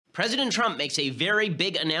President Trump makes a very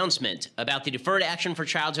big announcement about the Deferred Action for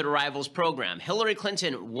Childhood Arrivals program. Hillary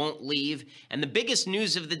Clinton won't leave. And the biggest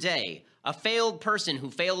news of the day, a failed person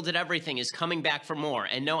who failed at everything is coming back for more.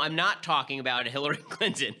 And no, I'm not talking about Hillary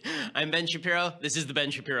Clinton. I'm Ben Shapiro. This is The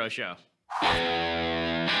Ben Shapiro Show.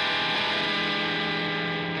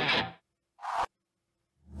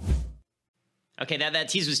 Okay, that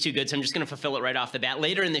tease was too good, so I'm just going to fulfill it right off the bat.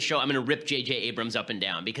 Later in the show, I'm going to rip J.J. Abrams up and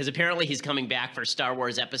down, because apparently he's coming back for Star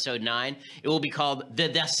Wars Episode 9. It will be called The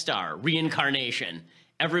Death Star Reincarnation.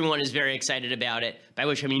 Everyone is very excited about it, by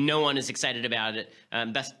which I mean no one is excited about it.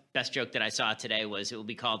 Best joke that I saw today was it will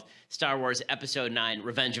be called Star Wars Episode 9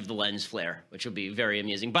 Revenge of the Lens Flare, which will be very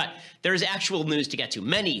amusing. But there's actual news to get to,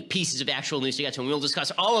 many pieces of actual news to get to, and we'll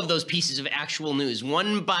discuss all of those pieces of actual news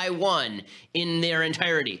one by one in their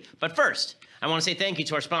entirety. But first, I want to say thank you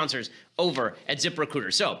to our sponsors over at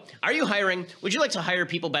ZipRecruiter. So, are you hiring? Would you like to hire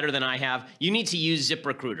people better than I have? You need to use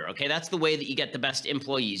ZipRecruiter, okay? That's the way that you get the best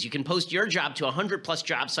employees. You can post your job to 100+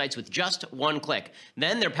 job sites with just one click.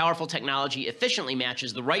 Then their powerful technology efficiently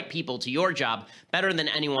matches the right people to your job better than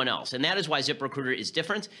anyone else. And that is why ZipRecruiter is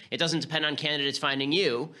different. It doesn't depend on candidates finding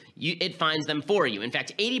you. It finds them for you. In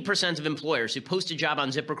fact, 80% of employers who post a job on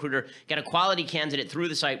ZipRecruiter get a quality candidate through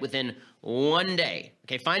the site within 1 day.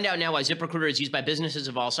 Okay, find out now why ZipRecruiter is used by businesses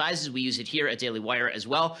of all sizes. We use it here at Daily Wire as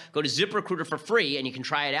well. Go to ZipRecruiter for free and you can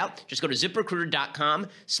try it out. Just go to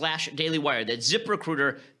ZipRecruiter.com/dailywire. That's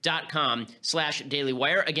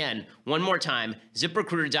ZipRecruiter.com/dailywire. Again, one more time,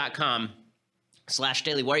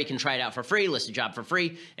 ZipRecruiter.com/dailywire. You can try it out for free, list a job for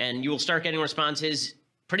free, and you will start getting responses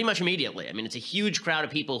pretty much immediately. I mean, it's a huge crowd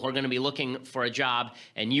of people who are going to be looking for a job,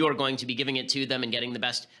 and you are going to be giving it to them and getting the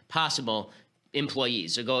best possible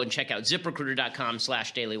employees. So go and check out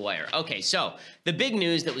ZipRecruiter.com/dailywire. Okay, so the big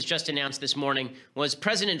news that was just announced this morning was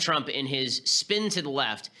President Trump, in his spin to the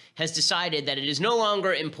left, has decided that it is no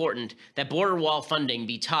longer important that border wall funding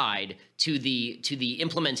be tied to the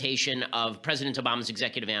implementation of President Obama's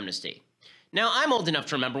executive amnesty. Now, I'm old enough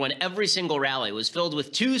to remember when every single rally was filled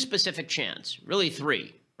with two specific chants, really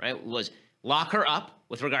three, right? It was lock her up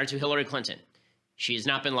with regard to Hillary Clinton. She has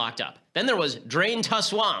not been locked up. Then there was drain to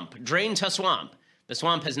swamp, drain to swamp. The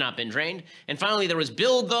swamp has not been drained. And finally, there was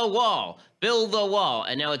build the wall, build the wall.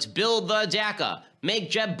 And now it's build the DACA,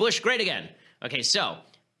 make Jeb Bush great again. Okay, so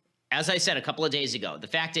as I said a couple of days ago, the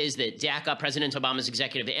fact is that DACA, President Obama's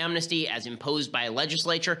executive amnesty, as imposed by a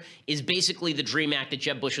legislature, is basically the DREAM Act that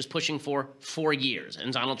Jeb Bush was pushing for 4 years,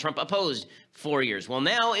 and Donald Trump opposed 4 years. Well,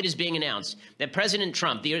 now it is being announced that President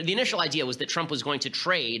Trump, the initial idea was that Trump was going to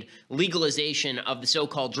trade legalization of the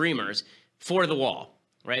so-called Dreamers for the wall.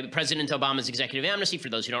 Right? President Obama's executive amnesty, for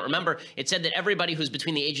those who don't remember, it said that everybody who's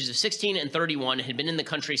between the ages of 16 and 31 had been in the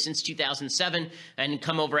country since 2007 and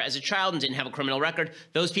come over as a child and didn't have a criminal record.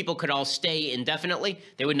 Those people could all stay indefinitely.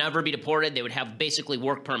 They would never be deported. They would have basically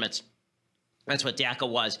work permits. That's what DACA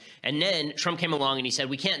was. And then Trump came along and he said,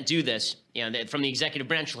 we can't do this from the executive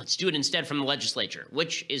branch. Let's do it instead from the legislature,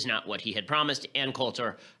 which is not what he had promised. Ann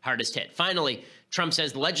Coulter, hardest hit. Finally, Trump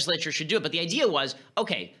says the legislature should do it. But the idea was,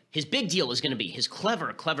 okay, his big deal is going to be his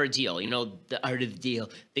clever deal. You know, the art of the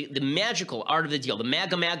deal, the magical art of the deal, the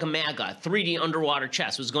MAGA 3D underwater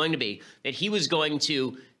chess was going to be that he was going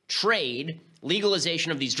to trade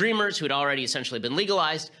legalization of these Dreamers who had already essentially been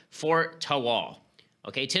legalized for wall.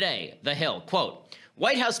 Okay, today, The Hill, quote,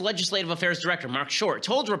 White House Legislative Affairs Director Mark Short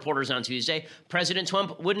told reporters on Tuesday President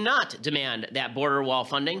Trump would not demand that border wall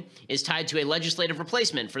funding is tied to a legislative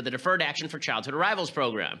replacement for the Deferred Action for Childhood Arrivals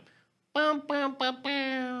program.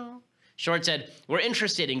 Short said, we're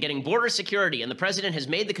interested in getting border security, and the president has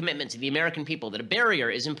made the commitment to the American people that a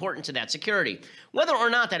barrier is important to that security. Whether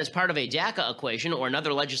or not that is part of a DACA equation or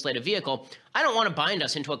another legislative vehicle, I don't want to bind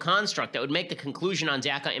us into a construct that would make the conclusion on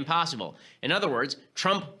DACA impossible. In other words,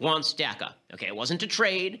 Trump wants DACA. Okay, it wasn't a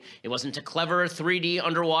trade. It wasn't a clever 3D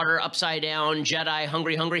underwater, upside down, Jedi,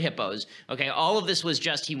 hungry hippos. Okay, all of this was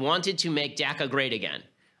just he wanted to make DACA great again.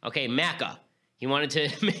 Okay, MACA. He wanted to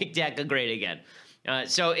make DACA great again.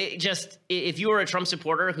 So if you are a Trump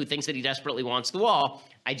supporter who thinks that he desperately wants the wall,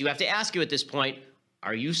 I do have to ask you at this point,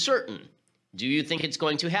 are you certain? Do you think it's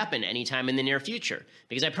going to happen anytime in the near future?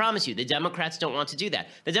 Because I promise you, the Democrats don't want to do that.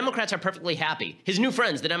 The Democrats are perfectly happy. His new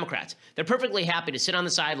friends, the Democrats, they're perfectly happy to sit on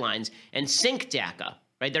the sidelines and sink DACA,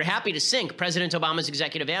 right? They're happy to sink President Obama's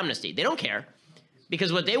executive amnesty. They don't care,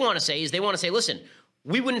 because what they want to say is listen,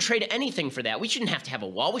 we wouldn't trade anything for that. We shouldn't have to have a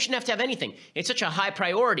wall. We shouldn't have to have anything. It's such a high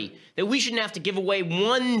priority that we shouldn't have to give away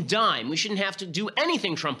one dime. We shouldn't have to do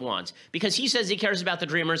anything Trump wants because he says he cares about the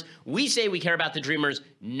Dreamers. We say we care about the Dreamers.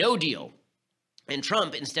 No deal. And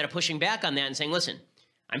Trump, instead of pushing back on that and saying, listen,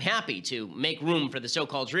 I'm happy to make room for the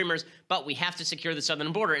so-called dreamers, but we have to secure the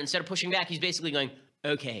southern border. Instead of pushing back, he's basically going,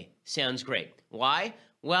 okay, sounds great. Why?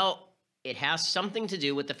 Well, it has something to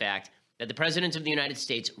do with the fact that the President of the United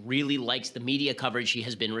States really likes the media coverage he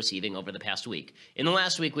has been receiving over the past week. In the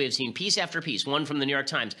last week, we have seen piece after piece, one from the New York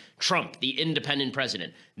Times, Trump, the independent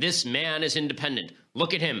president. This man is independent.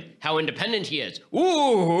 Look at him, how independent he is.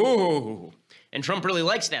 Ooh. And Trump really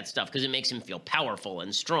likes that stuff because it makes him feel powerful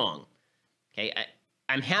and strong. Okay,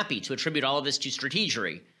 I'm happy to attribute all of this to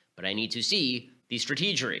strategery, but I need to see the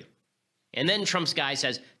strategery. And then Trump's guy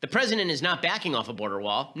says, the president is not backing off a border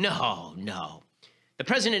wall. No. The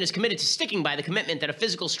president is committed to sticking by the commitment that a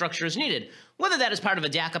physical structure is needed. Whether that is part of a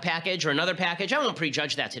DACA package or another package, I won't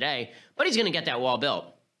prejudge that today, but he's going to get that wall built.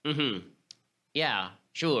 Yeah,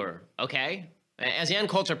 sure. Okay. As Ann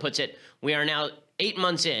Coulter puts it, we are now 8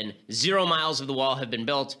 months in, 0 miles of the wall have been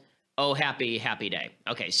built. Oh, happy, happy day.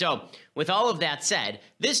 Okay, so with all of that said,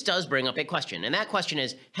 this does bring up a question, and that question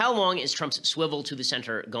is, how long is Trump's swivel to the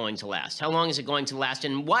center going to last? How long is it going to last,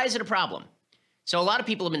 and why is it a problem? So a lot of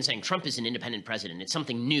people have been saying Trump is an independent president. It's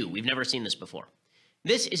something new. We've never seen this before.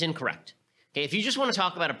 This is incorrect. Okay, if you just want to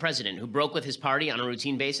talk about a president who broke with his party on a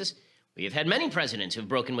routine basis, we have had many presidents who have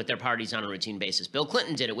broken with their parties on a routine basis. Bill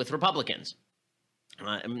Clinton did it with Republicans.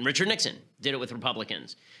 Richard Nixon did it with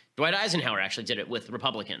Republicans. Dwight Eisenhower actually did it with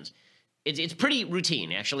Republicans. It's pretty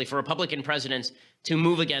routine, actually, for Republican presidents to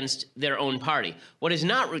move against their own party. What is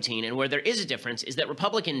not routine, and where there is a difference, is that the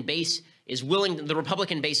Republican base is willing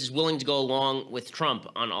to go along with Trump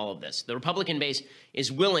on all of this. The Republican base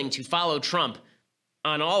is willing to follow Trump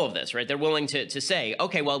on all of this, right? They're willing to say,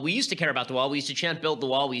 okay, well, we used to care about the wall. We used to chant build the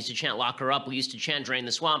wall. We used to chant lock her up. We used to chant drain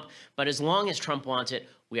the swamp. But as long as Trump wants it,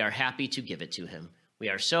 we are happy to give it to him. We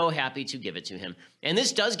are so happy to give it to him. And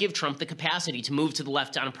this does give Trump the capacity to move to the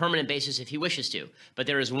left on a permanent basis if he wishes to. But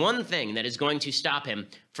there is one thing that is going to stop him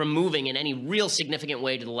from moving in any real significant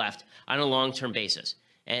way to the left on a long-term basis.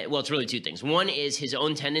 Well, it's really two things. One is his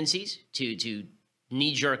own tendencies to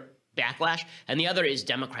knee-jerk backlash, and the other is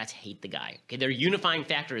Democrats hate the guy. Okay, their unifying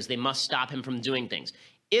factor is they must stop him from doing things.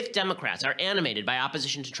 If Democrats are animated by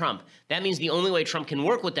opposition to Trump, that means the only way Trump can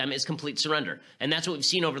work with them is complete surrender. And that's what we've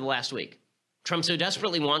seen over the last week. Trump so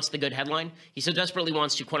desperately wants the good headline, he so desperately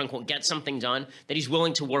wants to, quote unquote, get something done, that he's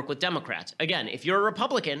willing to work with Democrats. Again, if you're a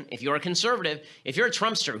Republican, if you're a conservative, if you're a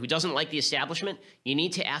Trumpster who doesn't like the establishment, you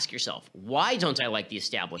need to ask yourself, why don't I like the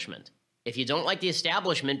establishment? If you don't like the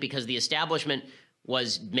establishment because the establishment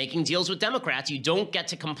was making deals with Democrats, you don't get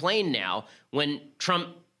to complain now when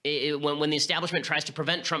when the establishment tries to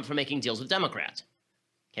prevent Trump from making deals with Democrats.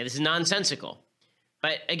 Okay, this is nonsensical.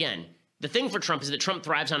 But again, the thing for Trump is that Trump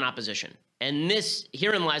thrives on opposition. And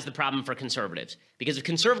herein lies the problem for conservatives. Because if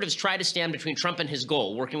conservatives try to stand between Trump and his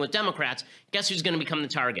goal, working with Democrats, guess who's going to become the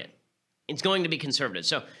target? It's going to be conservatives.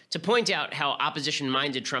 So to point out how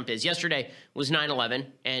opposition-minded Trump is, yesterday was 9/11,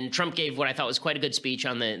 and Trump gave what I thought was quite a good speech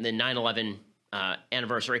on the 9/11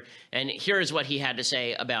 anniversary. And here is what he had to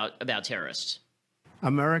say about terrorists.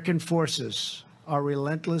 American forces are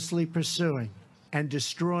relentlessly pursuing and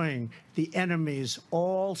destroying the enemy's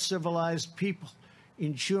all civilized people,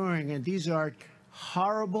 ensuring, and these are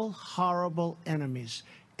horrible, horrible enemies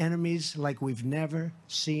like we've never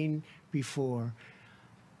seen before.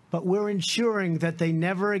 But we're ensuring that they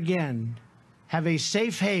never again have a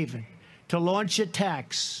safe haven to launch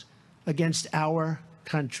attacks against our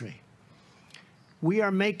country. We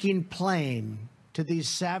are making plain to these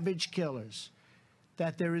savage killers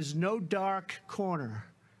that there is no dark corner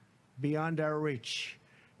beyond our reach,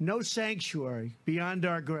 no sanctuary beyond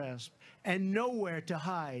our grasp, and nowhere to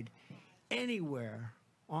hide anywhere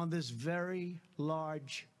on this very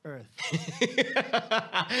large earth.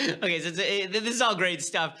 Okay, so this is all great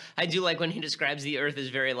stuff. I do like when he describes the earth as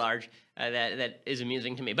very large. That is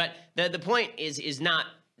amusing to me. But the point is not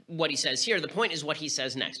what he says here. The point is what he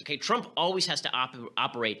says next. Okay, Trump always has to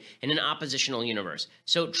operate in an oppositional universe.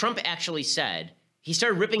 So Trump actually said, he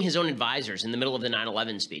started ripping his own advisors in the middle of the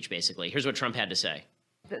 9/11 speech, basically. Here's what Trump had to say.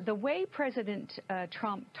 The way President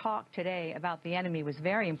Trump talked today about the enemy was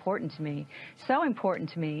very important to me, so important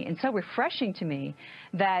to me, and so refreshing to me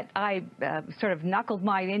that I sort of knuckled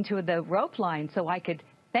mine into the rope line so I could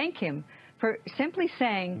thank him for simply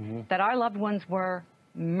saying that our loved ones were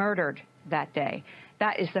murdered that day.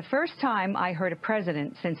 That is the first time I heard a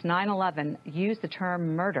president since 9/11 use the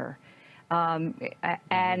term murder.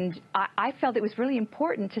 And I felt it was really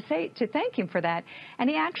important to thank him for that. And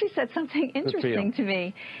he actually said something interesting to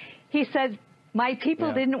me. He said, my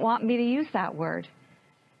people didn't want me to use that word.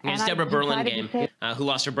 It's Deborah Burlingame, who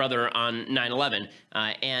lost her brother on 9/11.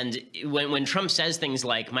 And when Trump says things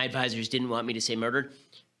like, my advisors didn't want me to say murdered,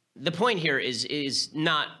 the point here is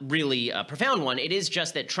not really a profound one. It is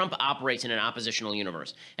just that Trump operates in an oppositional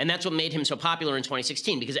universe. And that's what made him so popular in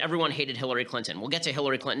 2016, because everyone hated Hillary Clinton. We'll get to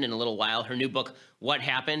Hillary Clinton in a little while. Her new book, What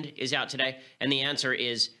Happened, is out today. And the answer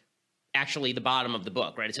is actually the bottom of the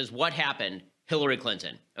book, right? It says, what happened? Hillary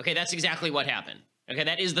Clinton. Okay, that's exactly what happened. Okay,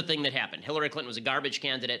 that is the thing that happened. Hillary Clinton was a garbage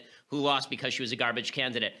candidate who lost because she was a garbage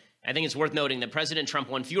candidate. I think it's worth noting that President Trump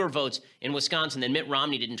won fewer votes in Wisconsin than Mitt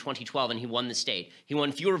Romney did in 2012, and he won the state. He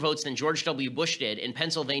won fewer votes than George W. Bush did in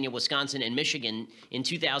Pennsylvania, Wisconsin, and Michigan in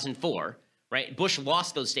 2004, right? Bush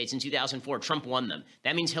lost those states in 2004. Trump won them.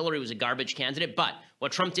 That means Hillary was a garbage candidate, but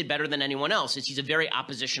what Trump did better than anyone else is he's a very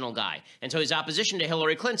oppositional guy. And so his opposition to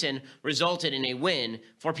Hillary Clinton resulted in a win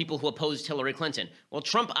for people who opposed Hillary Clinton. Well,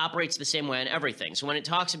 Trump operates the same way on everything. So when it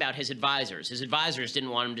talks about his advisors didn't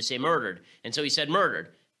want him to say murdered, and so he said murdered.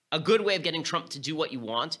 A good way of getting Trump to do what you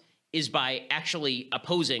want is by actually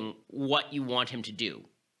opposing what you want him to do,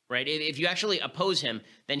 right? If you actually oppose him,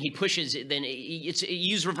 then he pushes, then you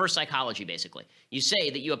use reverse psychology, basically. You say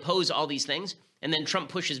that you oppose all these things, and then Trump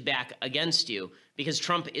pushes back against you because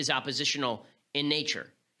Trump is oppositional in nature.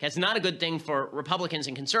 That's not a good thing for Republicans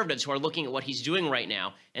and conservatives who are looking at what he's doing right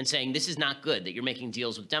now and saying, this is not good, that you're making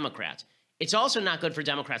deals with Democrats. It's also not good for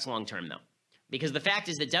Democrats long term, though. Because the fact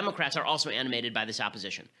is that Democrats are also animated by this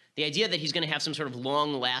opposition. The idea that he's going to have some sort of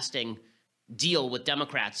long-lasting deal with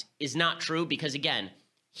Democrats is not true because, again,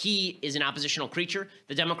 he is an oppositional creature.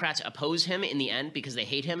 The Democrats oppose him in the end because they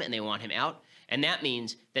hate him and they want him out. And that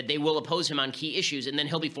means that they will oppose him on key issues, and then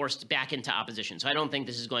he'll be forced back into opposition. So I don't think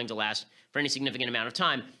this is going to last for any significant amount of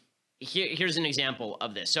time. Here's an example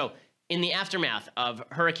of this. So in the aftermath of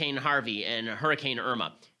Hurricane Harvey and Hurricane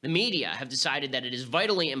Irma, the media have decided that it is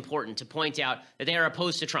vitally important to point out that they are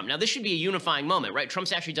opposed to Trump. Now, this should be a unifying moment, right?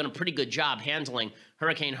 Trump's actually done a pretty good job handling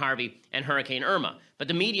Hurricane Harvey and Hurricane Irma. But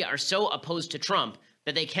the media are so opposed to Trump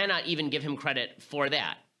that they cannot even give him credit for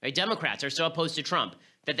that. Right? Democrats are so opposed to Trump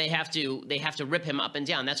that they have to rip him up and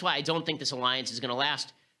down. That's why I don't think this alliance is going to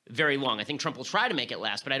last very long. I think Trump will try to make it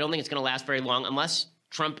last, but I don't think it's going to last very long unless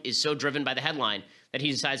Trump is so driven by the headline that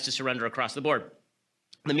he decides to surrender across the board.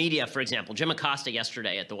 The media, for example, Jim Acosta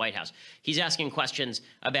yesterday at the White House, he's asking questions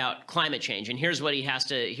about climate change, and here's what he has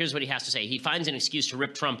to say. He finds an excuse to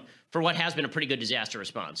rip Trump for what has been a pretty good disaster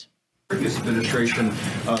response. This administration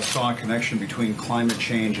saw a connection between climate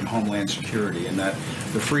change and homeland security, and that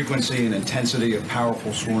the frequency and intensity of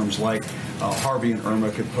powerful storms like Harvey and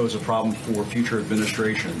Irma could pose a problem for future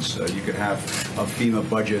administrations. You could have FEMA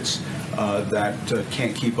budgets that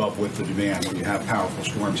can't keep up with the demand when you have powerful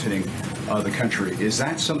storms hitting the country. Is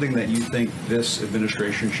that something that you think this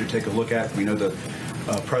administration should take a look at? We know the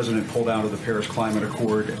president pulled out of the Paris Climate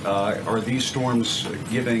Accord. Are these storms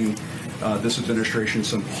giving this administration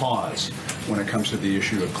some pause when it comes to the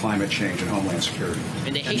issue of climate change and homeland security?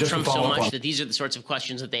 And they hate Trump so much that these are the sorts of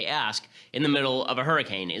questions that they ask in the middle of a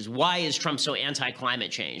hurricane is, why is Trump so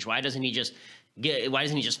anti-climate change? Why doesn't he just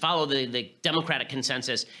follow the Democratic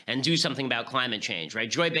consensus and do something about climate change, right?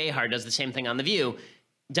 Joy Behar does the same thing on The View.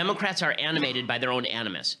 Democrats are animated by their own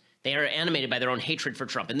animus. They are animated by their own hatred for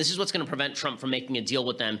Trump. And this is what's going to prevent Trump from making a deal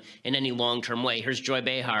with them in any long-term way. Here's Joy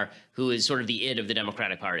Behar, who is sort of the id of the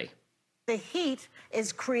Democratic Party. The heat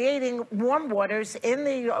is creating warm waters in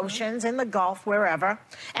the oceans, in the Gulf, wherever,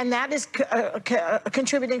 and that is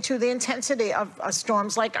contributing to the intensity of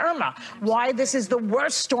storms like Irma. Why this is the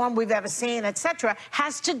worst storm we've ever seen, etc.,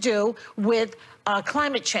 has to do with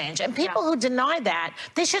climate change. And people who deny that,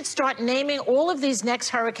 they should start naming all of these next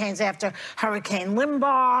hurricanes after Hurricane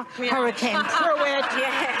Limbaugh, Hurricane Pruitt,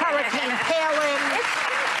 Hurricane Palin.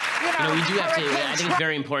 We do have to, I think it's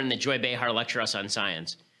very important that Joy Behar lecture us on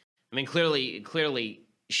science. I mean, clearly,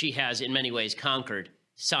 she has in many ways conquered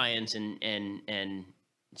science and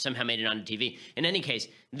somehow made it onto TV. In any case,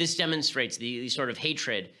 this demonstrates the sort of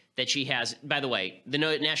hatred that she has. By the way, the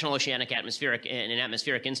National Oceanic Atmospheric and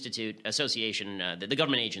Atmospheric Institute Association, the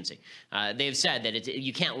government agency, they've said that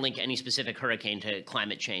you can't link any specific hurricane to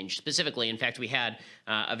climate change specifically. In fact, we had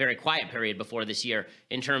a very quiet period before this year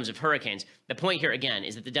in terms of hurricanes. The point here, again,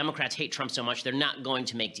 is that the Democrats hate Trump so much they're not going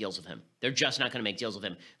to make deals with him. They're just not going to make deals with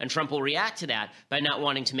him. And Trump will react to that by not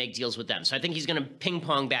wanting to make deals with them. So I think he's going to ping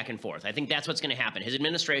pong back and forth. I think that's what's going to happen. His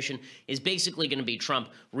administration is basically going to be Trump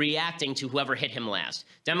reacting to whoever hit him last.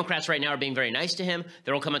 Democrats right now are being very nice to him.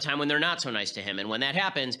 There will come a time when they're not so nice to him. And when that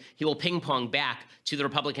happens, he will ping pong back to the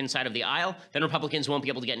Republican side of the aisle. Then Republicans won't be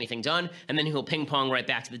able to get anything done. And then he'll ping pong right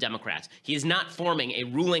back to the Democrats. He is not forming a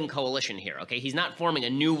ruling coalition here, okay? He's not forming a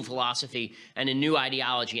new philosophy and a new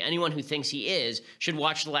ideology. Anyone who thinks he is should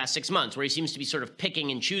watch the last 6 months, where he seems to be sort of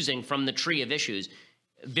picking and choosing from the tree of issues.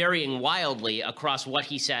 varying wildly across what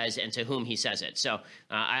he says and to whom he says it. So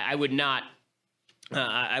I would not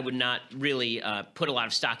really put a lot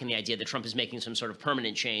of stock in the idea that Trump is making some sort of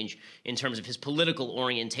permanent change in terms of his political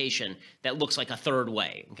orientation that looks like a third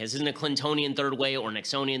way. Because isn't a Clintonian third way or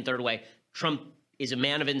Nixonian third way? Trump is a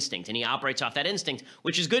man of instinct, and he operates off that instinct,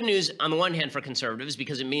 which is good news on the one hand for conservatives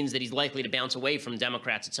because it means that he's likely to bounce away from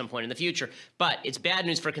Democrats at some point in the future. But it's bad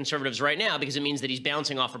news for conservatives right now because it means that he's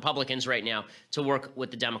bouncing off Republicans right now to work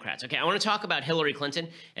with the Democrats. Okay, I want to talk about Hillary Clinton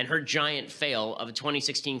and her giant fail of a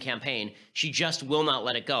 2016 campaign. She just will not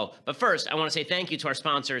let it go. But first, I want to say thank you to our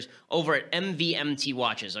sponsors over at MVMT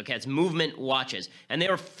Watches. Okay, it's Movement Watches. And they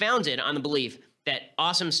were founded on the belief that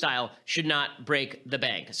awesome style should not break the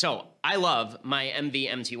bank. So I love my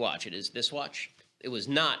MVMT watch. It is this watch. It was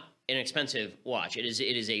not an expensive watch. It is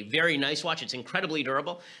a very nice watch. It's incredibly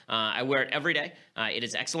durable. I wear it every day. It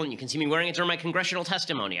is excellent. You can see me wearing it during my congressional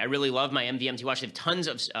testimony. I really love my MVMT watch. They have tons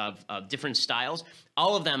of different styles.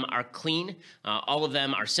 All of them are clean. All of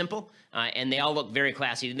them are simple. And they all look very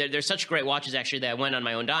classy. They're such great watches, actually, that I went on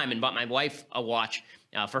my own dime and bought my wife a watch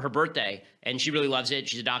for her birthday, and she really loves it.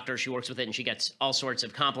 She's a doctor. She works with it, and she gets all sorts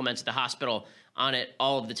of compliments at the hospital on it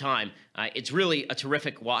all of the time. It's really a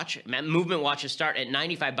terrific watch. Movement watches start at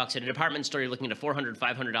 $95 at a department store. You're looking at a $400,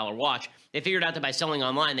 $500 watch. They figured out that by selling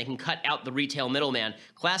online, they can cut out the retail middleman.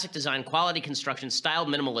 Classic design, quality construction, styled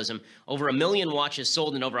minimalism. Over 1 million watches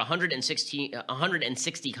sold in over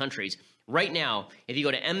 160 countries. Right now, if you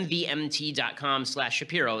go to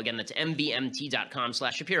mvmt.com/Shapiro, again, that's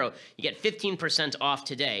mvmt.com/Shapiro, you get 15% off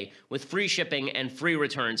today with free shipping and free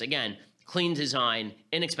returns. Again, clean design,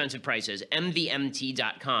 inexpensive prices,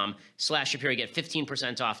 mvmt.com/Shapiro. You get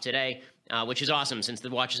 15% off today, which is awesome since the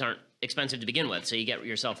watches aren't expensive to begin with. So you get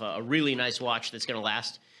yourself a really nice watch that's going to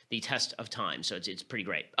last the test of time. So it's pretty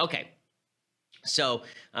great. Okay. So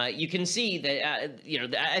you can see that,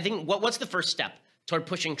 I think what's the first step toward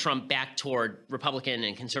pushing Trump back toward Republican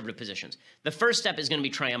and conservative positions? The first step is going to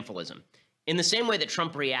be triumphalism. In the same way that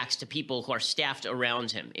Trump reacts to people who are staffed around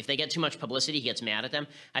him, if they get too much publicity, he gets mad at them.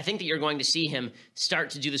 I think that you're going to see him start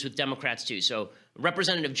to do this with Democrats too. So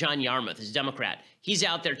Representative John Yarmuth is a Democrat. He's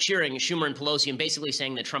out there cheering Schumer and Pelosi and basically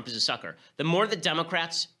saying that Trump is a sucker. The more the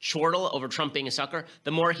Democrats chortle over Trump being a sucker,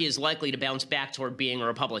 the more he is likely to bounce back toward being a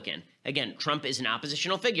Republican. Again, Trump is an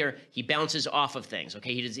oppositional figure. He bounces off of things.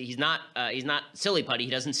 Okay, he's not silly putty.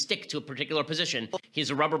 He doesn't stick to a particular position. He's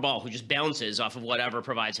a rubber ball who just bounces off of whatever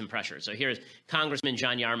provides him pressure. So here's Congressman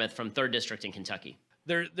John Yarmuth from 3rd District in Kentucky.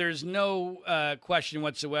 There's no question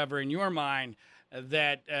whatsoever in your mind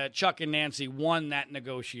that Chuck and Nancy won that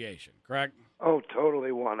negotiation, correct? Oh,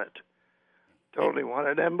 totally won it. Totally won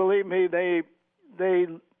it. And believe me, they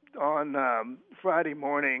on Friday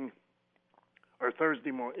morning or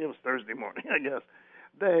Thursday morning, it was Thursday morning, I guess,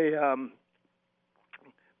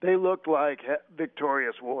 they looked like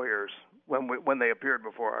victorious warriors when they appeared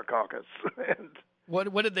before our caucus. And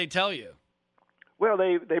what did they tell you? Well,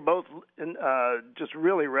 they both just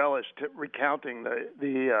really relished recounting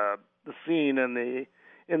the scene in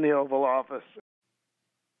the Oval Office.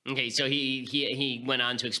 Okay, so he went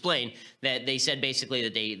on to explain that they said basically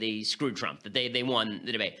that they screwed Trump, that they won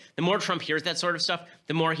the debate. The more Trump hears that sort of stuff,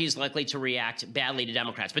 the more he's likely to react badly to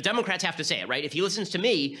Democrats. But Democrats have to say it, right? If he listens to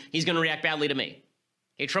me, he's going to react badly to me.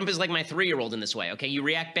 Okay, Trump is like my 3-year-old in this way. Okay, you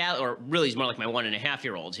react bad, or really he's more like my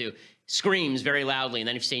 1.5-year-old who screams very loudly, and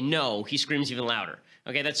then if you say no, he screams even louder.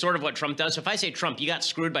 Okay, that's sort of what Trump does. So if I say, Trump, you got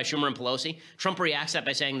screwed by Schumer and Pelosi, Trump reacts that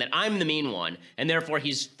by saying that I'm the mean one, and therefore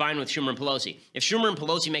he's fine with Schumer and Pelosi. If Schumer and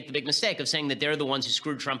Pelosi make the big mistake of saying that they're the ones who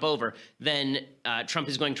screwed Trump over, then Trump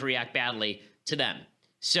is going to react badly to them.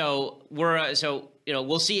 So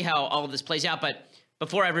we'll see how all of this plays out. But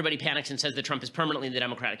before everybody panics and says that Trump is permanently in the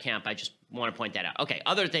Democratic camp, I just want to point that out. Okay,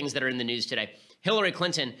 other things that are in the news today. Hillary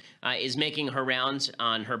Clinton is making her rounds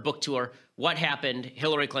on her book tour. What Happened?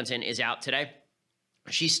 Hillary Clinton is out today.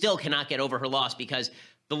 She still cannot get over her loss because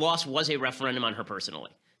the loss was a referendum on her personally.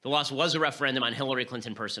 The loss was a referendum on Hillary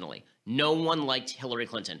Clinton personally. No one liked Hillary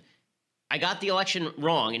Clinton. I got the election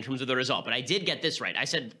wrong in terms of the result, but I did get this right. I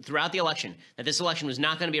said throughout the election that this election was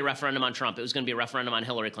not going to be a referendum on Trump. It was going to be a referendum on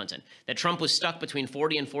Hillary Clinton. That Trump was stuck between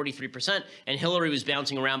 40 and 43%, and Hillary was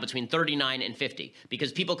bouncing around between 39 and 50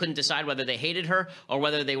 because people couldn't decide whether they hated her or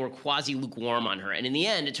whether they were quasi-lukewarm on her. And in the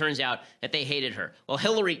end, it turns out that they hated her. Well,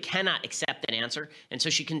 Hillary cannot accept that answer, and so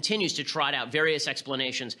she continues to trot out various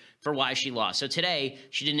explanations for why she lost. So today,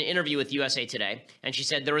 she did an interview with USA Today, and she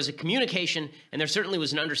said there was a communication, and there certainly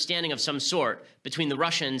was an understanding of some sort between the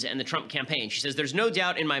Russians and the Trump campaign. She says, there's no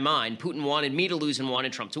doubt in my mind Putin wanted me to lose and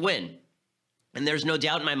wanted Trump to win. And there's no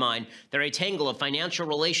doubt in my mind there are a tangle of financial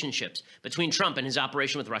relationships between Trump and his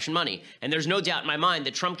operation with Russian money. And there's no doubt in my mind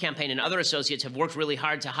that Trump campaign and other associates have worked really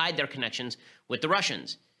hard to hide their connections with the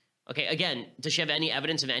Russians. Okay, again, does she have any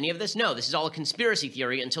evidence of any of this? No, this is all a conspiracy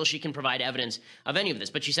theory until she can provide evidence of any of this.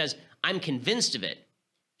 But she says, I'm convinced of it.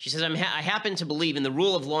 She says, I happen to believe in the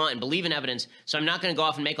rule of law and believe in evidence, so I'm not going to go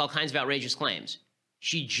off and make all kinds of outrageous claims.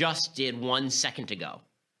 She just did 1 second ago.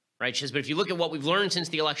 Right? She says, but if you look at what we've learned since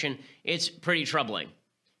the election, it's pretty troubling.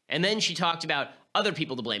 And then she talked about other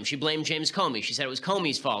people to blame. She blamed James Comey. She said it was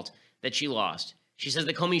Comey's fault that she lost. She says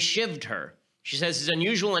that Comey shivved her. She says his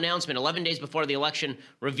unusual announcement 11 days before the election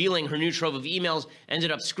revealing her new trove of emails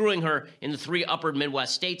ended up screwing her in the 3 upper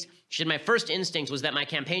Midwest states. She said, my first instinct was that my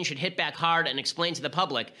campaign should hit back hard and explain to the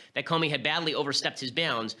public that Comey had badly overstepped his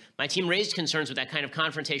bounds. My team raised concerns with that kind of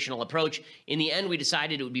confrontational approach. In the end, we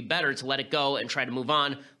decided it would be better to let it go and try to move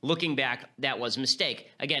on. Looking back, that was a mistake.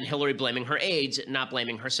 Again, Hillary blaming her aides, not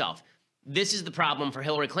blaming herself. This is the problem for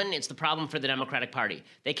Hillary Clinton. It's the problem for the Democratic Party.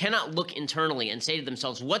 They cannot look internally and say to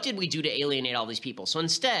themselves, what did we do to alienate all these people? So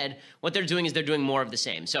instead, what they're doing is they're doing more of the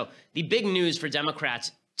same. So the big news for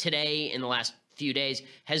Democrats today in the last few days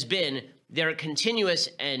has been their continuous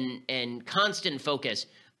and constant focus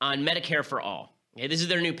on Medicare for all. Okay, this is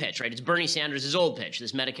their new pitch, right? It's Bernie Sanders' old pitch,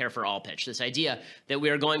 this Medicare for all pitch, this idea that we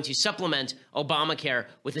are going to supplement Obamacare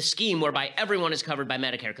with a scheme whereby everyone is covered by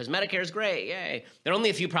Medicare, because Medicare is great, yay. There are only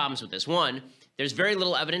a few problems with this. One, there's very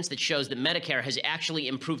little evidence that shows that Medicare has actually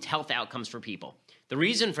improved health outcomes for people. The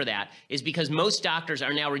reason for that is because most doctors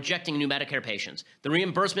are now rejecting new Medicare patients. The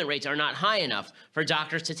reimbursement rates are not high enough for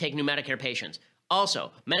doctors to take new Medicare patients.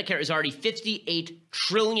 Also, Medicare is already $58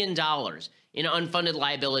 trillion in unfunded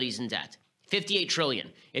liabilities and debt. $58 trillion.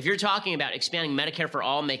 If you're talking about expanding Medicare for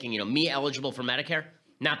all, making me eligible for Medicare,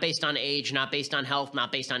 not based on age, not based on health,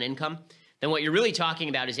 not based on income, then what you're really talking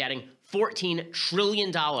about is adding $14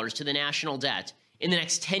 trillion to the national debt in the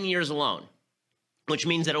next 10 years alone, which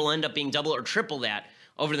means that it will end up being double or triple that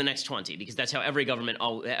over the next 20, because that's how every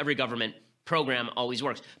government program always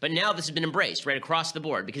works. But now this has been embraced right across the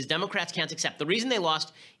board because Democrats can't accept. The reason they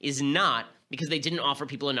lost is not because they didn't offer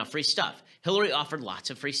people enough free stuff. Hillary offered lots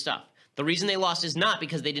of free stuff. The reason they lost is not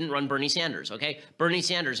because they didn't run Bernie Sanders, okay? Bernie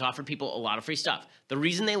Sanders offered people a lot of free stuff. The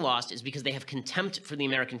reason they lost is because they have contempt for the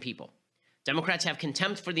American people. Democrats have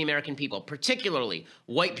contempt for the American people, particularly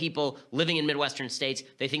white people living in Midwestern states.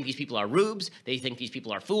 They think these people are rubes, they think these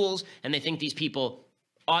people are fools, and they think these people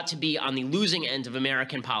ought to be on the losing end of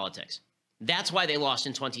American politics. That's why they lost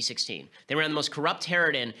in 2016. They ran the most corrupt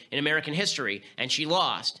harridan in American history, and she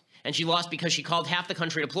lost. And she lost because she called half the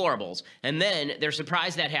country deplorables. And then they're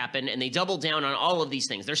surprised that happened, and they doubled down on all of these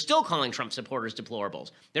things. They're still calling Trump supporters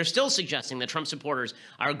deplorables. They're still suggesting that Trump supporters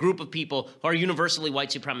are a group of people who are universally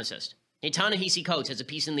white supremacist. Ta-Nehisi Coates has a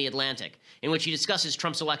piece in The Atlantic in which he discusses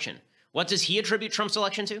Trump's election. What does he attribute Trump's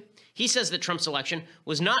election to? He says that Trump's election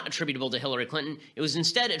was not attributable to Hillary Clinton. It was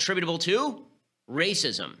instead attributable to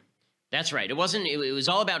racism. That's right. It was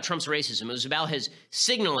all about Trump's racism. It was about his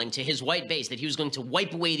signaling to his white base that he was going to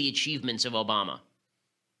wipe away the achievements of Obama.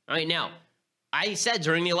 All right, now, I said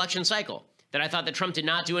during the election cycle that I thought that Trump did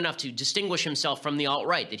not do enough to distinguish himself from the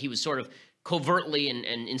alt-right, that he was sort of covertly and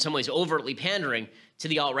in some ways overtly pandering to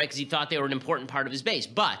the alt-right because he thought they were an important part of his base.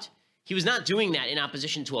 But he was not doing that in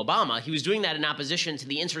opposition to Obama. He was doing that in opposition to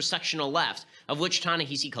the intersectional left, of which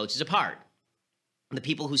Ta-Nehisi Coates is a part. The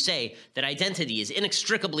people who say that identity is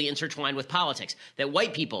inextricably intertwined with politics, that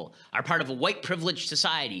white people are part of a white privileged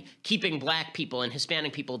society, keeping black people and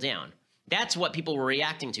Hispanic people down. That's what people were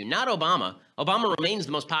reacting to, not Obama. Obama remains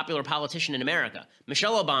the most popular politician in America.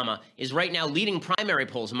 Michelle Obama is right now leading primary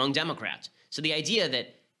polls among Democrats. So the idea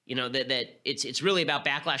that that it's really about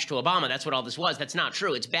backlash to Obama, that's what all this was, that's not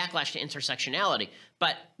true. It's backlash to intersectionality.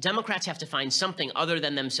 But Democrats have to find something other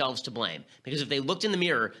than themselves to blame. Because if they looked in the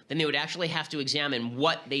mirror, then they would actually have to examine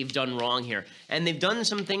what they've done wrong here. And they've done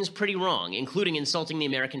some things pretty wrong, including insulting the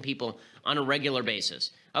American people on a regular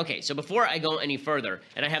basis. Okay, so before I go any further,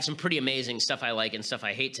 and I have some pretty amazing stuff I like and stuff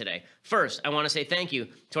I hate today. First, I want to say thank you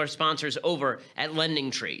to our sponsors over at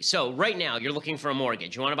LendingTree. So right now, you're looking for a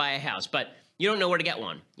mortgage. You want to buy a house, but you don't know where to get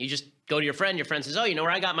one. You just go to your friend says, oh, you know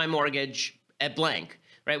where I got my mortgage? At blank.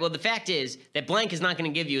 Right? Well, the fact is that blank is not going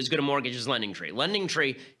to give you as good a mortgage as LendingTree.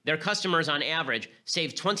 LendingTree, their customers on average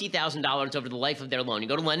save $20,000 over the life of their loan. You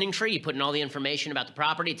go to LendingTree, you put in all the information about the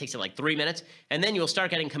property. It takes you like 3 minutes, and then you'll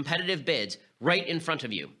start getting competitive bids right in front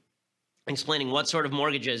of you. explaining what sort of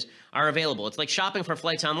mortgages are available. It's like shopping for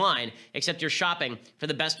flights online, except you're shopping for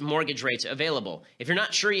the best mortgage rates available. If you're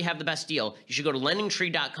not sure you have the best deal, you should go to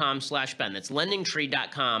lendingtree.com/Ben. That's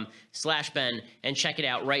lendingtree.com/Ben and check it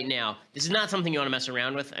out right now. This is not something you want to mess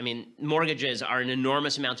around with. I mean, mortgages are an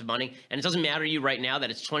enormous amount of money, and it doesn't matter to you right now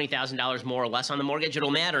that it's $20,000 more or less on the mortgage.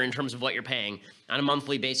 It'll matter in terms of what you're paying on a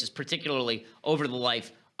monthly basis, particularly over the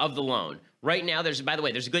life of the loan. Right now, by the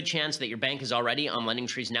way, there's a good chance that your bank is already on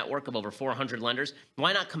LendingTree's network of over 400 lenders.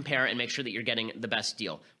 Why not compare and make sure that you're getting the best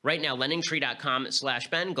deal? Right now,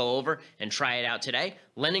 lendingtree.com/Ben. Go over and try it out today.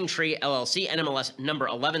 LendingTree LLC, NMLS number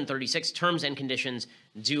 1136. Terms and conditions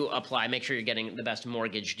do apply. Make sure you're getting the best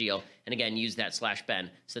mortgage deal. And again, use that /Ben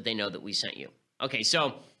so that they know that we sent you. Okay,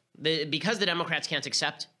 so because the Democrats can't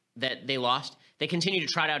accept that they lost, they continue to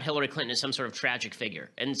trot out Hillary Clinton as some sort of tragic figure.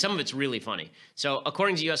 And some of it's really funny. So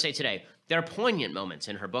according to USA Today, there are poignant moments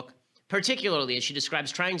in her book, particularly as she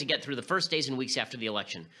describes trying to get through the first days and weeks after the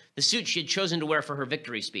election. The suit she had chosen to wear for her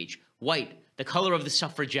victory speech, white, the color of the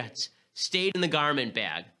suffragettes, stayed in the garment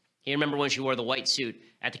bag. You remember when she wore the white suit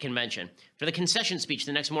at the convention. For the concession speech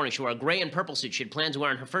the next morning, she wore a gray and purple suit she had planned to wear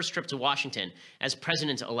on her first trip to Washington as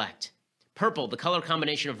president-elect. Purple, the color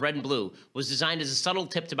combination of red and blue, was designed as a subtle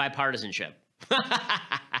tip to bipartisanship.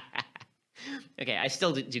 Okay, I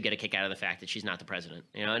still do get a kick out of the fact that she's not the president.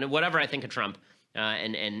 You know, and whatever I think of Trump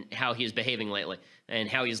and how he is behaving lately and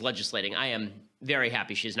how he is legislating, I am very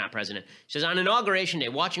happy she is not president. She says, on Inauguration Day,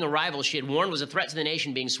 watching a rival she had warned was a threat to the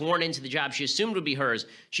nation being sworn into the job she assumed would be hers,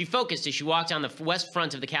 she focused as she walked down the west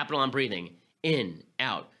front of the Capitol on breathing. In,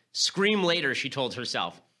 out. Scream later, she told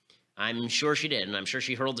herself. I'm sure she did, and I'm sure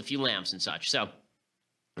she hurled a few lamps and such. So,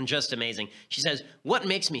 just amazing. She says, what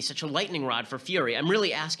makes me such a lightning rod for fury? I'm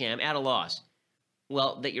really asking. I'm at a loss.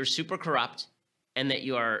 Well, that you're super corrupt, and that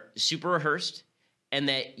you are super rehearsed, and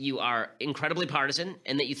that you are incredibly partisan,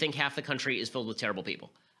 and that you think half the country is filled with terrible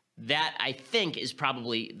people. That, I think, is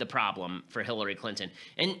probably the problem for Hillary Clinton.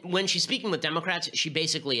 And when she's speaking with Democrats, she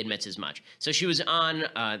basically admits as much. So she was on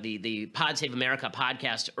the Pod Save America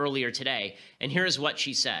podcast earlier today, and here's what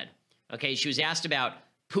she said. Okay, she was asked about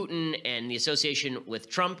Putin and the association with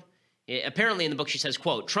Trump. Apparently in the book she says,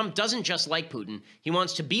 quote, Trump doesn't just like Putin, he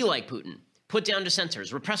wants to be like Putin. Put down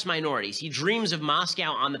dissenters, repress minorities. He dreams of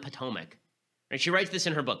Moscow on the Potomac. Right? She writes this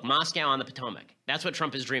in her book, Moscow on the Potomac. That's what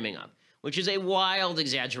Trump is dreaming of, which is a wild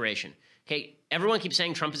exaggeration. Okay, everyone keeps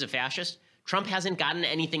saying Trump is a fascist. Trump hasn't gotten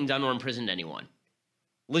anything done or imprisoned anyone.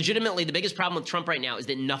 Legitimately, the biggest problem with Trump right now is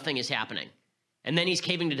that nothing is happening. And then he's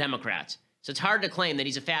caving to Democrats. So it's hard to claim that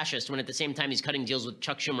he's a fascist when at the same time he's cutting deals with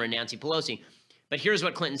Chuck Schumer and Nancy Pelosi. But here's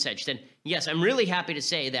what Clinton said. She said, yes, I'm really happy to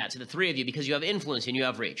say that to the three of you because you have influence and you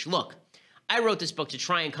have reach. Look, I wrote this book to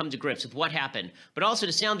try and come to grips with what happened, but also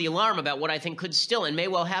to sound the alarm about what I think could still and may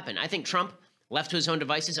well happen. I think Trump, left to his own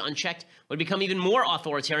devices unchecked, would become even more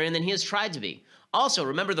authoritarian than he has tried to be. Also,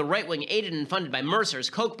 remember the right wing aided and funded by Mercers,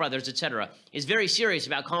 Koch brothers, etc., is very serious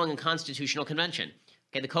about calling a constitutional convention.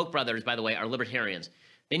 Okay, the Koch brothers, by the way, are libertarians.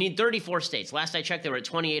 They need 34 states. Last I checked, they were at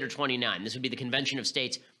 28 or 29. This would be the convention of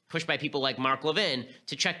states pushed by people like Mark Levin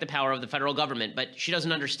to check the power of the federal government. But she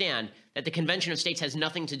doesn't understand that the convention of states has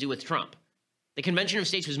nothing to do with Trump. The convention of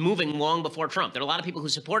states was moving long before Trump. There are a lot of people who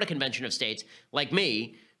support a convention of states, like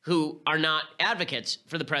me, who are not advocates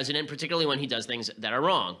for the president, particularly when he does things that are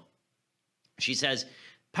wrong. She says,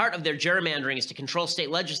 part of their gerrymandering is to control state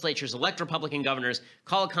legislatures, elect Republican governors,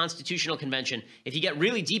 call a constitutional convention. If you get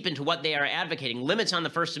really deep into what they are advocating, limits on the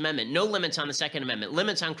First Amendment, no limits on the Second Amendment,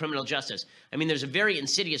 limits on criminal justice. I mean, there's a very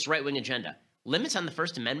insidious right-wing agenda. Limits on the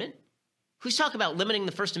First Amendment? Who's talking about limiting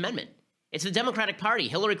the First Amendment? It's the Democratic Party,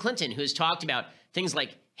 Hillary Clinton, who has talked about things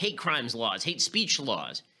like hate crimes laws, hate speech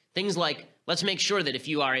laws, things like, let's make sure that if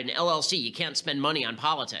you are an LLC, you can't spend money on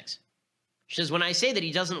politics. She says, when I say that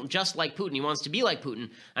he doesn't just like Putin, he wants to be like Putin,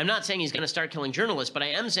 I'm not saying he's going to start killing journalists, but I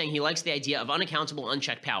am saying he likes the idea of unaccountable,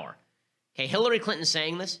 unchecked power. Okay, Hillary Clinton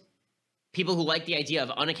saying this, people who like the idea of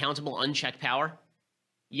unaccountable, unchecked power,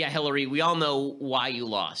 yeah, Hillary, we all know why you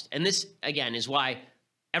lost. And this, again, is why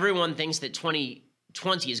everyone thinks that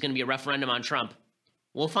 2020 is going to be a referendum on Trump.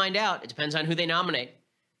 We'll find out. It depends on who they nominate.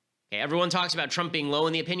 Okay, everyone talks about Trump being low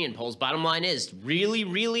in the opinion polls. Bottom line is, really,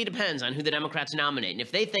 really depends on who the Democrats nominate. And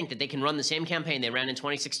if they think that they can run the same campaign they ran in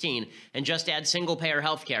 2016 and just add single-payer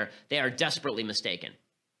health care, they are desperately mistaken.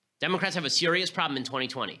 Democrats have a serious problem in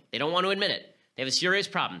 2020. They don't want to admit it. They have a serious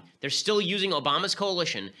problem. They're still using Obama's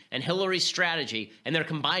coalition and Hillary's strategy, and they're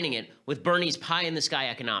combining it with Bernie's pie-in-the-sky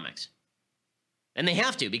economics. And they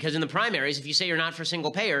have to, because in the primaries, if you say you're not for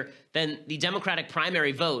single payer, then the Democratic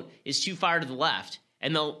primary vote is too far to the left,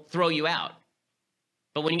 and they'll throw you out.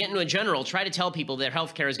 But when you get into a general, try to tell people their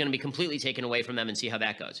health care is going to be completely taken away from them and see how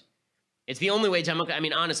that goes. It's the only way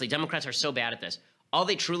honestly, Democrats are so bad at this. All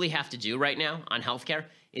they truly have to do right now on healthcare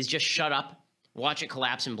is just shut up, watch it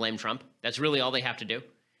collapse, and blame Trump. That's really all they have to do.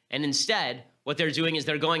 And instead, what they're doing is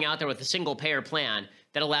they're going out there with a single-payer plan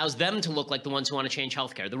that allows them to look like the ones who want to change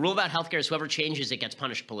healthcare. The rule about healthcare is whoever changes it gets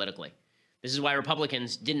punished politically. This is why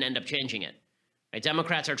Republicans didn't end up changing it. Right?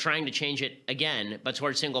 Democrats are trying to change it again, but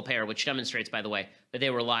towards single-payer, which demonstrates, by the way, that they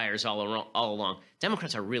were liars all along.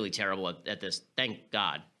 Democrats are really terrible at this. Thank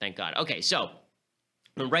God. Thank God. Okay, so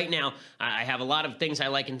right now, I have a lot of things I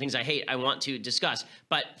like and things I hate I want to discuss.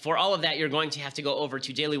 But for all of that, you're going to have to go over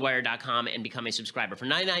to dailywire.com and become a subscriber. For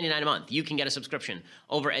 $9.99 a month, you can get a subscription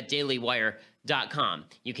over at dailywire.com.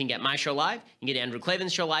 You can get my show live. You can get Andrew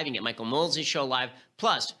Klavan's show live. You can get Michael Knowles' show live.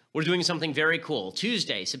 Plus, we're doing something very cool.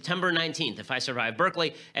 Tuesday, September 19th, If I Survive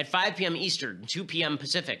Berkeley, at 5 p.m. Eastern, 2 p.m.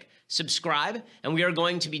 Pacific. Subscribe, and we are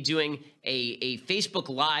going to be doing a Facebook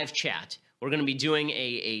Live chat. We're going to be doing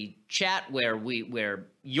a chat where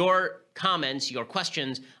your comments, your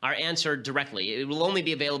questions are answered directly. It will only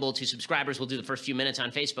be available to subscribers. We'll do the first few minutes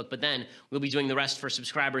on Facebook, but then we'll be doing the rest for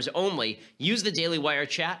subscribers only. Use the Daily Wire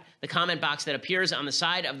chat, the comment box that appears on the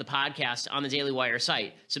side of the podcast on the Daily Wire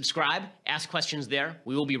site. Subscribe, ask questions there.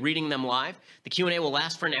 We will be reading them live. The Q&A will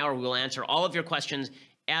last for an hour. We will answer all of your questions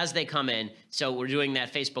as they come in. So we're doing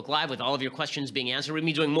that Facebook Live with all of your questions being answered. We're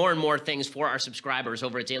going to be doing more and more things for our subscribers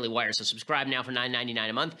over at Daily Wire. So subscribe now for $9.99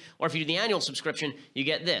 a month. Or if you do the annual subscription, you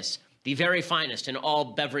get this, the very finest in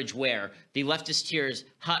all beverage wear, the Leftist Tears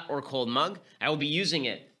hot or cold mug. I will be using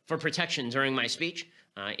it for protection during my speech.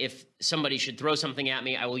 If somebody should throw something at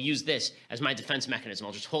me, I will use this as my defense mechanism.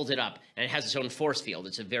 I'll just hold it up, and it has its own force field.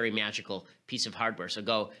 It's a very magical piece of hardware. So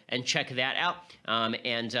go and check that out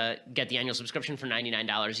and get the annual subscription for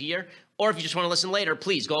 $99 a year. Or if you just want to listen later,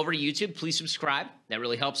 please go over to YouTube. Please subscribe. That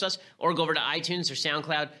really helps us. Or go over to iTunes or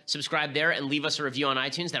SoundCloud, subscribe there, and leave us a review on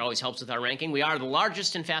iTunes. That always helps with our ranking. We are the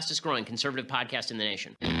largest and fastest growing conservative podcast in the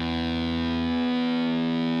nation.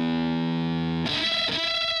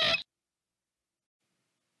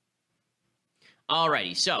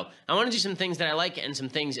 Alrighty, so I want to do some things that I like and some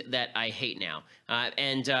things that I hate now.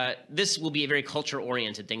 This will be a very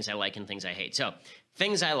culture-oriented things I like and things I hate. So,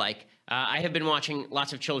 things I like. I have been watching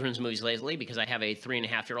lots of children's movies lately because I have a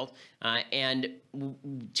 3.5-year-old. And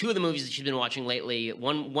two of the movies that she's been watching lately,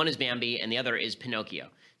 one is Bambi and the other is Pinocchio.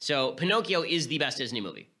 So, Pinocchio is the best Disney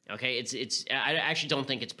movie. Okay, I actually don't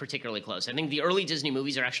think it's particularly close. I think the early Disney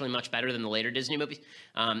movies are actually much better than the later Disney movies.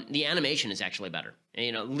 The animation is actually better.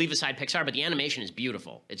 You know, leave aside Pixar, but the animation is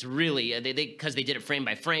beautiful. It's really, because they did it frame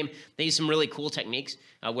by frame, they used some really cool techniques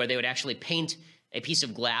where they would actually paint a piece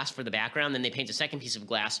of glass for the background, then they paint a second piece of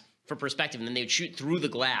glass for perspective, and then they would shoot through the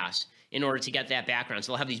glass in order to get that background.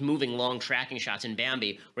 So they'll have these moving long tracking shots in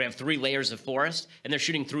Bambi where you have 3 layers of forest and they're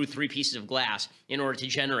shooting through 3 pieces of glass in order to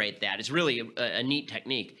generate that. It's really a neat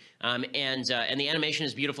technique. And the animation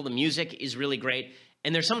is beautiful. The music is really great.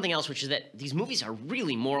 And there's something else, which is that these movies are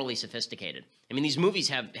really morally sophisticated. I mean, these movies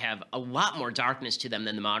have a lot more darkness to them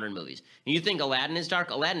than the modern movies. And you think Aladdin is dark?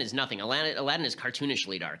 Aladdin is nothing. Aladdin is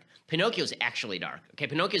cartoonishly dark. Pinocchio is actually dark. Okay,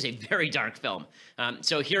 Pinocchio is a very dark film.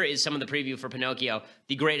 So here is some of the preview for Pinocchio,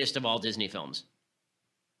 the greatest of all Disney films.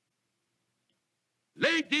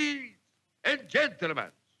 Ladies and gentlemen,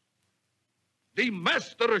 the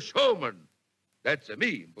master showman, that's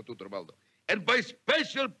me, Impotuto Ribaldo, and by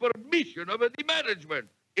special permission of the management,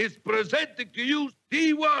 is presenting to you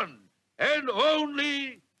the one and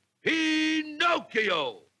only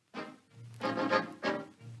Pinocchio.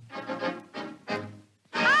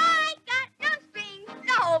 I got no strings,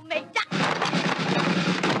 no makeup.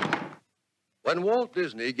 When Walt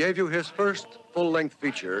Disney gave you his first full-length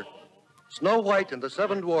feature, Snow White and the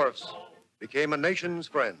Seven Dwarfs became a nation's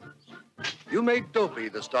friend. You made Dopey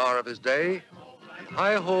the star of his day, and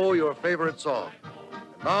Hi-Ho your favorite song.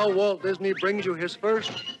 And now Walt Disney brings you his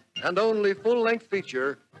first and only full-length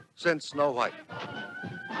feature since Snow White.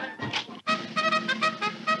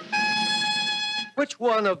 Which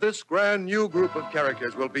one of this grand new group of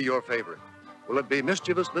characters will be your favorite? Will it be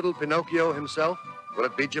mischievous little Pinocchio himself? Will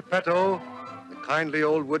it be Geppetto, the kindly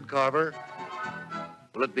old woodcarver?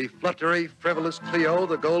 Will it be fluttery, frivolous Cleo,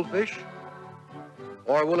 the goldfish?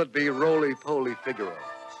 Or will it be roly-poly Figaro?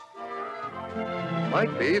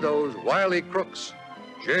 Might be those wily crooks,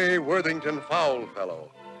 J. Worthington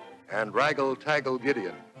Foulfellow and Raggle-Taggle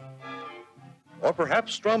Gideon. Or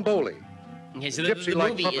perhaps Stromboli. Okay, so the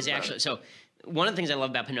movie is actually... So one of the things I love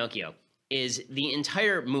about Pinocchio is the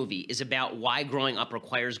entire movie is about why growing up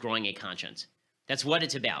requires growing a conscience. That's what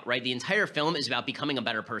it's about, right? The entire film is about becoming a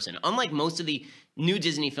better person. Unlike most of the new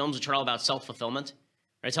Disney films, which are all about self-fulfillment,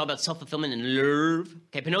 right? It's all about self-fulfillment and love.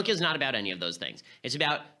 Okay, Pinocchio's not about any of those things. It's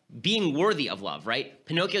about being worthy of love, right?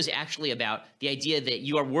 Pinocchio is actually about the idea that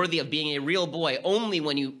you are worthy of being a real boy only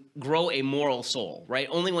when you grow a moral soul, right?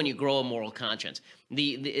 Only when you grow a moral conscience.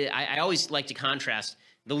 I always like to contrast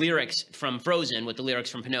the lyrics from Frozen with the lyrics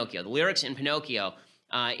from Pinocchio. The lyrics in Pinocchio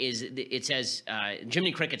it says,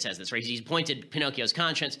 Jiminy Cricket says this, right? He's pointed Pinocchio's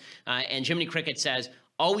conscience, and Jiminy Cricket says,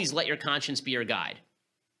 always let your conscience be your guide,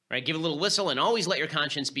 right? Give a little whistle and always let your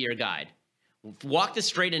conscience be your guide. Walk the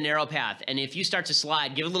straight and narrow path, and if you start to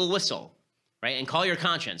slide, give a little whistle, right? And call your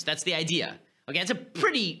conscience. That's the idea. Okay, it's a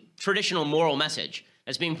pretty traditional moral message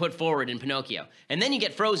that's being put forward in Pinocchio. And then you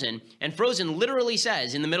get Frozen, and Frozen literally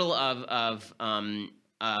says in the middle of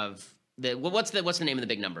what's the name of the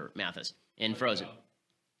big number, Mathis, in Frozen?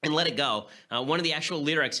 And Let It Go. One of the actual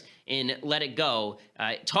lyrics in Let It Go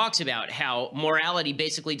talks about how morality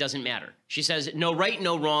basically doesn't matter. She says, no right,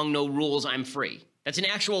 no wrong, no rules, I'm free. That's an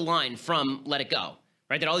actual line from Let It Go,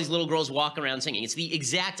 right? That all these little girls walk around singing. It's the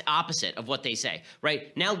exact opposite of what they say,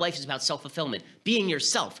 right? Now life is about self-fulfillment, being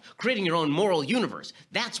yourself, creating your own moral universe.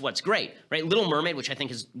 That's what's great, right? Little Mermaid, which I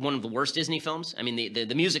think is one of the worst Disney films. I mean,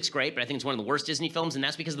 the music's great, but I think it's one of the worst Disney films, and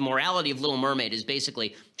that's because the morality of Little Mermaid is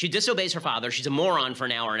basically she disobeys her father, she's a moron for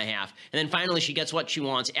an hour and a half, and then finally she gets what she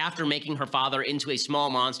wants after making her father into a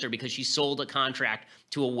small monster because she sold a contract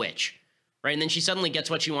to a witch, right? And then she suddenly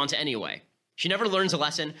gets what she wants anyway. She never learns a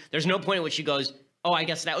lesson. There's no point at which she goes, oh, I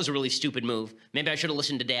guess that was a really stupid move. Maybe I should have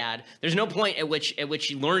listened to Dad. There's no point at which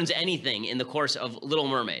she learns anything in the course of Little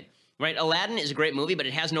Mermaid, right? Aladdin is a great movie, but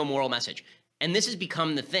it has no moral message. And this has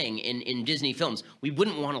become the thing in Disney films. We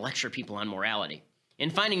wouldn't want to lecture people on morality.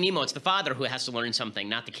 In Finding Nemo, it's the father who has to learn something,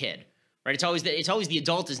 not the kid, right? It's always the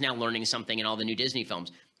adult is now learning something in all the new Disney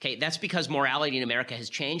films. Okay, that's because morality in America has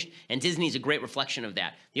changed, and Disney is a great reflection of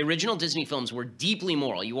that. The original Disney films were deeply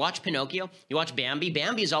moral. You watch Pinocchio, you watch Bambi.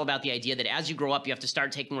 Bambi is all about the idea that as you grow up, you have to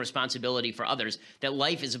start taking responsibility for others, that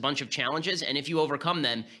life is a bunch of challenges, and if you overcome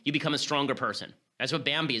them, you become a stronger person. That's what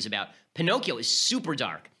Bambi is about. Pinocchio is super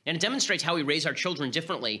dark, and it demonstrates how we raise our children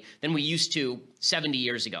differently than we used to 70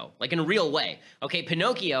 years ago, like in a real way. Okay,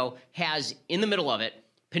 Pinocchio has, in the middle of it,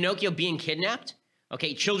 Pinocchio being kidnapped,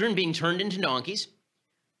 okay, children being turned into donkeys,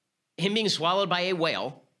 him being swallowed by a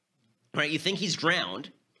whale, right? You think he's drowned.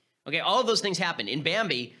 Okay, all of those things happen. In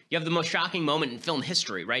Bambi, you have the most shocking moment in film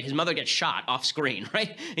history, right? His mother gets shot off screen,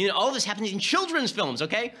 right? And all of this happens in children's films,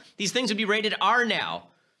 okay? These things would be rated R now,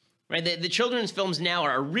 right? The children's films now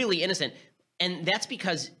are really innocent. And that's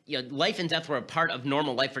because life and death were a part of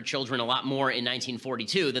normal life for children a lot more in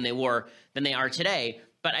 1942 than they are today.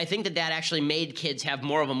 But I think that actually made kids have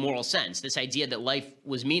more of a moral sense, this idea that life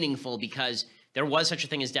was meaningful because there was such a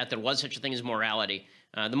thing as death. There was such a thing as morality.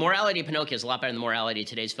 The morality of Pinocchio is a lot better than the morality of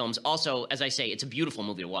today's films. Also, as I say, it's a beautiful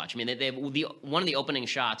movie to watch. I mean, one of the opening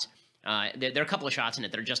shots, there are a couple of shots in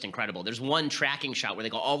it that are just incredible. There's one tracking shot where they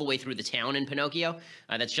go all the way through the town in Pinocchio.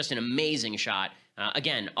 That's just an amazing shot.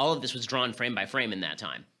 Again, all of this was drawn frame by frame in that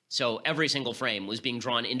time. So every single frame was being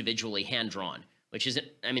drawn individually, hand-drawn, which is,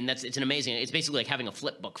 I mean, it's an amazing, it's basically like having a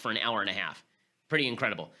flip book for an hour and a half. Pretty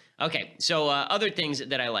incredible. Okay, so other things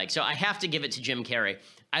that I like. So I have to give it to Jim Carrey.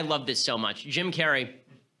 I love this so much. Jim Carrey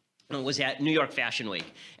was at New York Fashion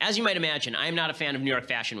Week. As you might imagine, I'm not a fan of New York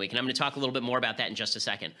Fashion Week, and I'm going to talk a little bit more about that in just a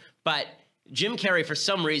second. But Jim Carrey, for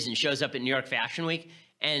some reason, shows up at New York Fashion Week,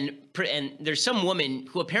 and there's some woman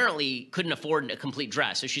who apparently couldn't afford a complete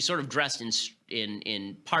dress, so she's sort of dressed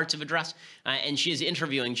in parts of a dress, and she is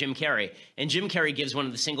interviewing Jim Carrey. And Jim Carrey gives one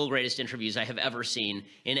of the single greatest interviews I have ever seen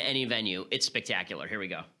in any venue. It's spectacular. Here we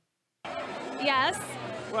go. Yes.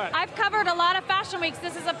 What? I've covered a lot of fashion weeks.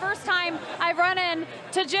 This is the first time I've run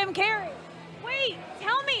into Jim Carrey. Wait,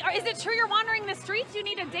 tell me, is it true you're wandering the streets? You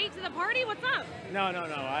need a date to the party? What's up? No.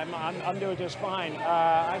 I'm doing just fine.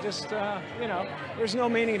 I just, there's no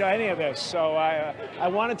meaning to any of this. So I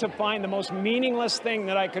wanted to find the most meaningless thing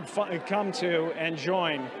that I could come to and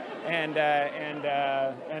join, and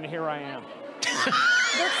here I am.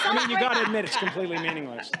 I mean, you got to admit it's completely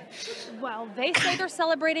meaningless. Well, they say they're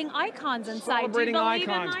celebrating icons inside. Celebrating Do you believe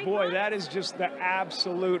icons. in Boy, that is just the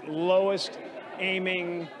absolute lowest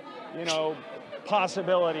aiming,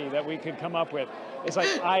 possibility that we could come up with. It's like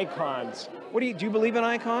icons. Do you believe in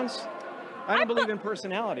icons? I don't believe in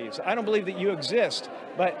personalities. I don't believe that you exist,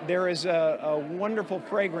 but there is a wonderful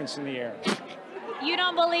fragrance in the air. You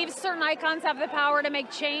don't believe certain icons have the power to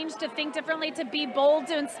make change, to think differently, to be bold,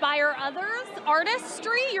 to inspire others?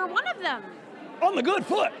 Artistry? You're one of them. On the good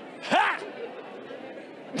foot. Ha!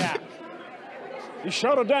 Yeah. You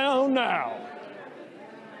shut her down now.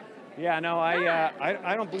 Yeah, no,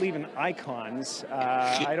 I don't believe in icons.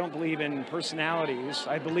 I don't believe in personalities.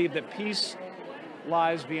 I believe that peace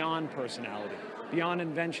lies beyond personality, beyond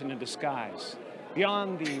invention and disguise.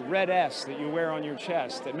 beyond the red S that you wear on your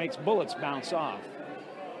chest that makes bullets bounce off.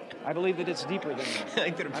 I believe that it's deeper than that.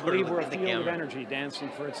 I believe we're a field of energy dancing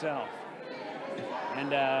for itself.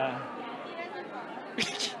 And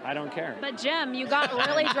I don't care. But Jim, you got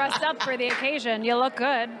really dressed up for the occasion. You look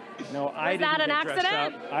good. No, I didn't get dressed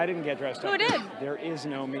up. I didn't get dressed up. Who did? There is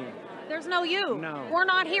no me. There's no you. No. We're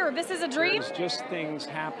not here. This is a dream? There's just things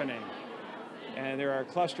happening. And there are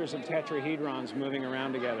clusters of tetrahedrons moving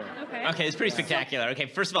around together. Okay, it's pretty spectacular. Okay,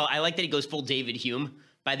 first of all, I like that he goes full David Hume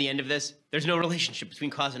by the end of this. There's no relationship between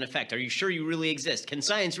cause and effect. Are you sure you really exist? Can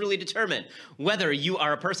science really determine whether you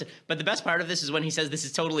are a person? But the best part of this is when he says this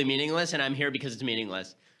is totally meaningless and I'm here because it's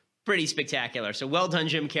meaningless. Pretty spectacular. So well done,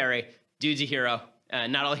 Jim Carrey. Dude's a hero.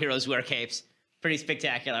 Not all heroes wear capes. Pretty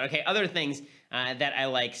spectacular. Okay, other things that I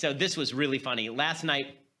like. So this was really funny. Last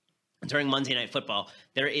night during Monday Night Football,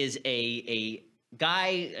 there is a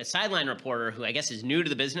guy, a sideline reporter who I guess is new to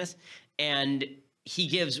the business, and he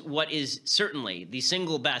gives what is certainly the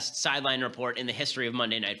single best sideline report in the history of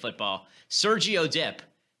Monday Night Football. Sergio Dip,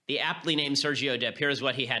 the aptly named Sergio Dip. Here's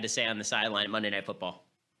what he had to say on the sideline at Monday Night Football.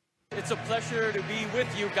 It's a pleasure to be with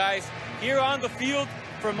you guys here on the field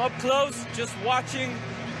from up close, just watching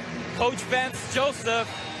Coach Vance Joseph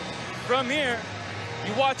from here.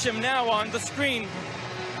 You watch him now on the screen.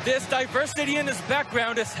 This diversity in his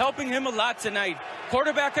background is helping him a lot tonight.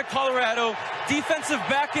 Quarterback at Colorado, defensive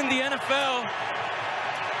back in the NFL,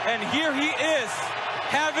 and here he is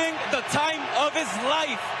having the time of his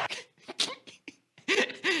life.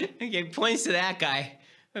 Okay, points to that guy.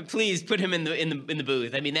 Please put him in the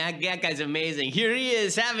booth. I mean, that guy's amazing. Here he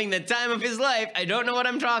is having the time of his life. I don't know what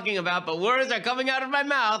I'm talking about, but words are coming out of my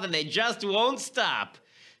mouth and they just won't stop.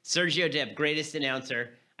 Sergio Dip, greatest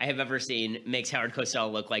announcer I have ever seen, makes Howard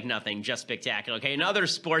Cosell look like nothing. Just spectacular. Okay, and other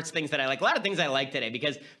sports things that I like. A lot of things I like today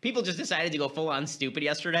because people just decided to go full on stupid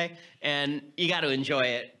yesterday, and you got to enjoy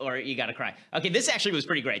it or you got to cry. Okay, this actually was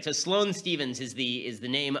pretty great. So Sloane Stephens is the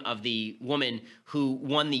name of the woman who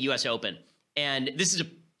won the U.S. Open, and this is a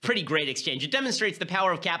pretty great exchange. It demonstrates the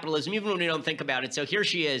power of capitalism, even when we don't think about it. So here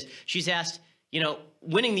she is. She's asked,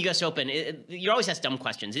 winning the U.S. Open, you always ask dumb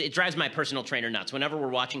questions. It drives my personal trainer nuts. Whenever we're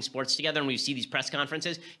watching sports together and we see these press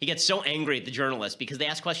conferences, he gets so angry at the journalists because they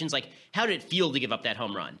ask questions like, how did it feel to give up that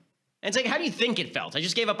home run? And it's like, how do you think it felt? I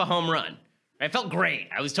just gave up a home run. I felt great.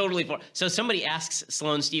 I was totally for. So somebody asks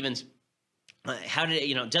Sloane Stephens, how did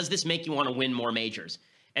it, does this make you want to win more majors?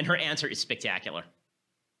 And her answer is spectacular.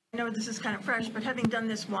 I know this is kind of fresh, but having done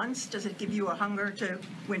this once, does it give you a hunger to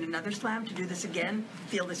win another slam, to do this again,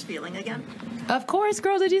 feel this feeling again? Of course,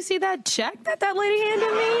 girl. Did you see that check that lady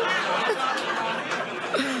handed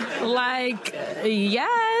me? Like,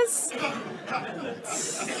 yes.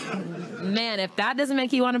 Man, if that doesn't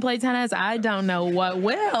make you want to play tennis, I don't know what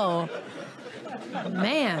will.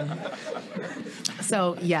 Man.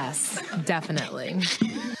 So, yes, definitely.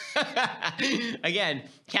 Again,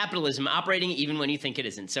 capitalism operating even when you think it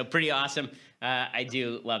isn't. So pretty awesome. I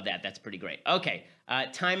do love that. That's pretty great. Okay,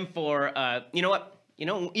 time for, you know what?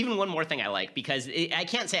 Even one more thing I like, because I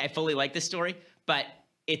can't say I fully like this story, but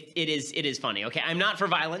it is funny. Okay, I'm not for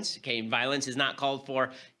violence. Okay, violence is not called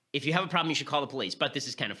for. If you have a problem, you should call the police. But this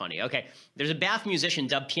is kind of funny. Okay, there's a Bath musician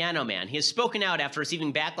dubbed Piano Man. He has spoken out after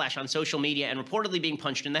receiving backlash on social media and reportedly being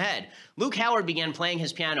punched in the head. Luke Howard began playing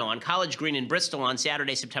his piano on College Green in Bristol on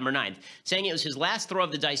Saturday, September 9th, saying it was his last throw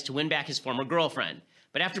of the dice to win back his former girlfriend.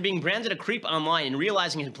 But after being branded a creep online and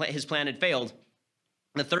realizing his plan had failed,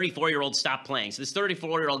 the 34-year-old stopped playing. So this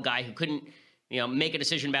 34-year-old guy who couldn't make a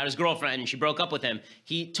decision about his girlfriend, and she broke up with him,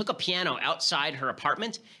 he took a piano outside her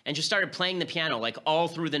apartment and just started playing the piano like all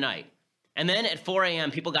through the night. And then at 4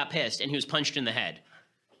 a.m., people got pissed, and he was punched in the head.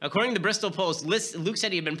 According to the Bristol Post, Luke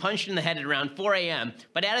said he had been punched in the head at around 4 a.m.,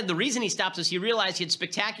 but added the reason he stopped was he realized he had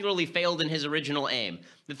spectacularly failed in his original aim.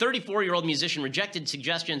 The 34-year-old musician rejected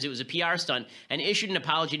suggestions it was a PR stunt and issued an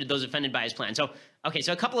apology to those offended by his plan. So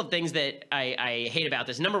a couple of things that I hate about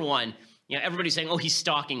this. Number one, everybody's saying, oh, he's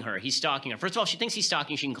stalking her. He's stalking her. First of all, if she thinks he's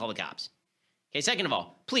stalking, she can call the cops. Okay, second of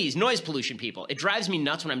all, please, noise pollution, people. It drives me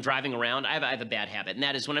nuts when I'm driving around. I have a bad habit, and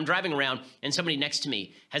that is when I'm driving around and somebody next to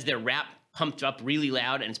me has their rap pumped up really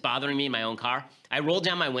loud and it's bothering me in my own car, I roll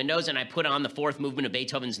down my windows and I put on the fourth movement of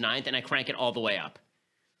Beethoven's Ninth and I crank it all the way up.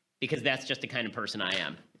 Because that's just the kind of person I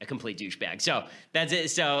am, a complete douchebag. So that's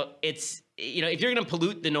it. So it's, if you're going to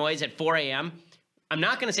pollute the noise at 4 a.m., I'm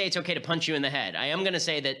not going to say it's okay to punch you in the head. I am going to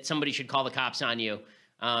say that somebody should call the cops on you.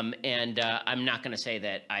 And I'm not going to say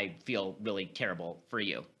that I feel really terrible for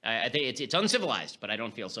you. I think it's uncivilized, but I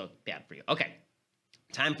don't feel so bad for you. Okay,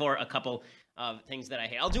 time for a couple of things that I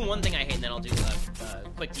hate. I'll do one thing I hate, and then I'll do a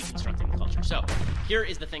quick deconstructing the culture. So here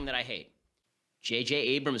is the thing that I hate. J.J.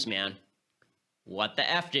 Abrams, man. What the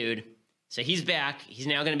F, dude? So he's back. He's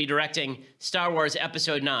now going to be directing Star Wars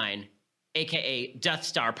Episode 9, a.k.a. Death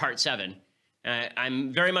Star Part 7.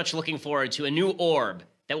 I'm very much looking forward to a new orb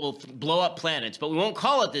that will blow up planets, but we won't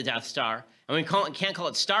call it the Death Star, and we can't call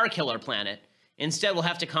it Star Killer Planet. Instead, we'll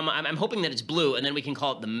have to come... I'm hoping that it's blue, and then we can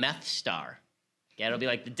call it the Meth Star. Yeah, it'll be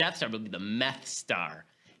like the Death Star, but it'll be the Meth Star.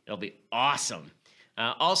 It'll be awesome.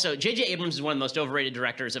 Also, J.J. Abrams is one of the most overrated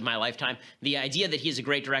directors of my lifetime. The idea that he's a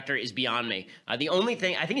great director is beyond me. The only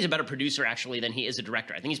thing... I think he's a better producer, actually, than he is a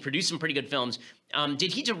director. I think he's produced some pretty good films.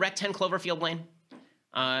 Did he direct 10 Cloverfield Lane?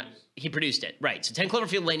 He produced it, right. So 10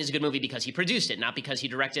 Cloverfield Lane is a good movie because he produced it, not because he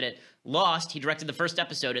directed it. Lost, he directed the first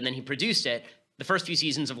episode, and then he produced it. The first few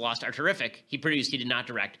seasons of Lost are terrific. He produced, he did not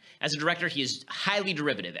direct. As a director, he is highly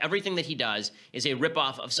derivative. Everything that he does is a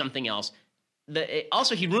ripoff of something else.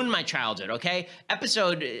 Also, he ruined my childhood, okay?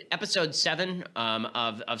 Episode 7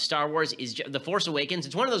 of Star Wars is The Force Awakens.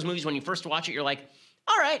 It's one of those movies when you first watch it, you're like,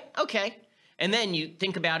 all right, okay. And then you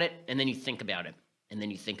think about it, and then you think about it, and then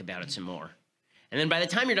you think about it some more. And then by the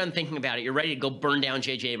time you're done thinking about it, you're ready to go burn down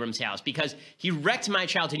J.J. Abrams' house because he wrecked my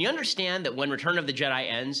childhood. You understand that when Return of the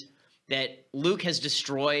Jedi ends, that Luke has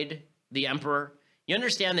destroyed the Emperor? You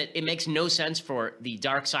understand that it makes no sense for the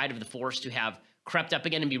dark side of the Force to have crept up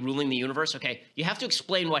again and be ruling the universe? Okay, you have to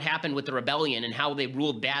explain what happened with the rebellion and how they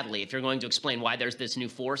ruled badly if you're going to explain why there's this new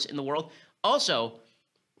Force in the world. Also,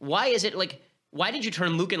 why is it like, why did you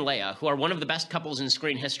turn Luke and Leia, who are one of the best couples in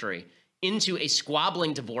screen history, into a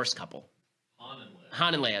squabbling divorce couple?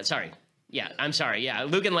 Han and Leia, sorry. Yeah, I'm sorry. Yeah,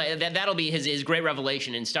 Luke and Leia, that'll be his great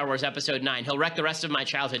revelation in Star Wars Episode 9. He'll wreck the rest of my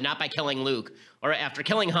childhood, not by killing Luke, or after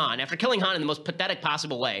killing Han. After killing Han in the most pathetic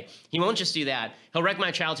possible way, he won't just do that. He'll wreck my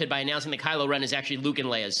childhood by announcing that Kylo Ren is actually Luke and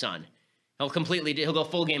Leia's son. He'll go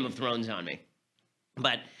full Game of Thrones on me.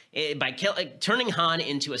 But by turning Han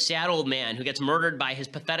into a sad old man who gets murdered by his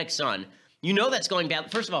pathetic son, you know that's going bad.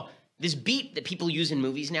 First of all, this beat that people use in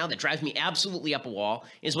movies now that drives me absolutely up a wall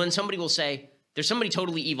is when somebody will say, there's somebody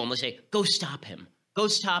totally evil, and they say, go stop him. Go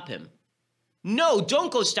stop him. No, don't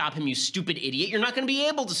go stop him, you stupid idiot. You're not going to be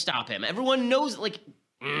able to stop him. Everyone knows,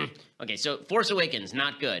 Okay, so Force Awakens,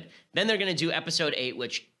 not good. Then they're going to do Episode 8,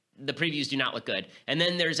 which the previews do not look good. And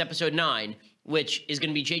then there's Episode 9, which is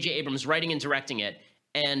going to be J.J. Abrams writing and directing it.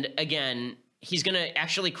 And again, he's going to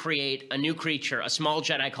actually create a new creature, a small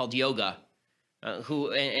Jedi called Yoga,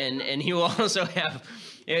 and he will also have,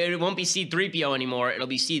 it won't be C-3PO anymore, it'll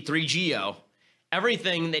be C-3GO.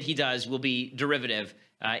 Everything that he does will be derivative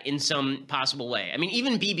in some possible way. I mean,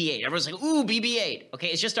 even BB-8. Everyone's like, ooh, BB-8. Okay,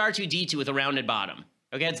 it's just R2-D2 with a rounded bottom.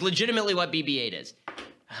 Okay, it's legitimately what BB-8 is.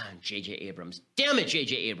 J.J. Abrams. Damn it,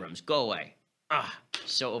 J.J. Abrams. Go away.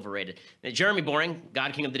 So overrated. Now, Jeremy Boring,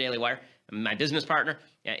 God King of the Daily Wire, my business partner,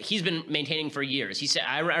 he's been maintaining for years. He said,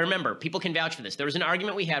 I remember, people can vouch for this. There was an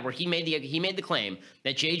argument we had where he made the claim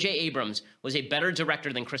that J.J. Abrams was a better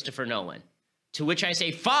director than Christopher Nolan. To which I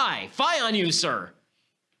say, fie on you, sir.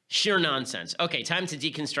 Sheer nonsense. Okay, time to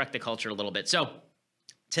deconstruct the culture a little bit. So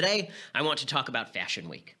today, I want to talk about Fashion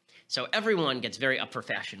Week. So everyone gets very up for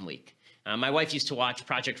Fashion Week. My wife used to watch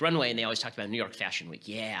Project Runway, and they always talked about New York Fashion Week.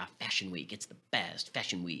 Yeah, Fashion Week. It's the best.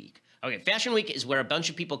 Fashion Week. Okay, Fashion Week is where a bunch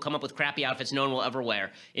of people come up with crappy outfits no one will ever wear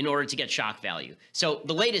in order to get shock value. So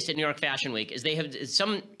the latest at New York Fashion Week is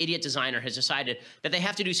some idiot designer has decided that they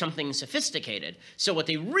have to do something sophisticated. So what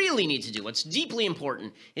they really need to do, what's deeply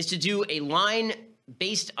important, is to do a line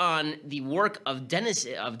based on the work of Denis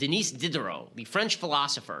Diderot, the French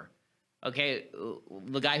philosopher, okay,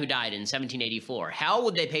 the guy who died in 1784. How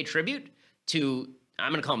would they pay tribute to,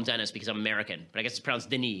 I'm going to call him Dennis because I'm American, but I guess it's pronounced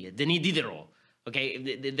Denis Diderot.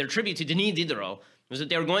 Okay, their tribute to Denis Diderot was that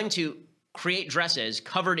they were going to create dresses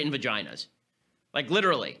covered in vaginas. Like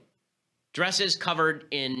literally, dresses covered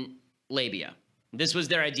in labia. This was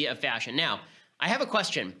their idea of fashion. Now, I have a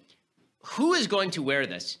question. Who is going to wear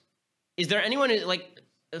this? Is there anyone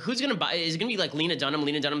who's going to buy? Is it going to be like Lena Dunham?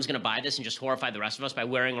 Lena Dunham's going to buy this and just horrify the rest of us by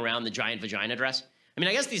wearing around the giant vagina dress? I mean,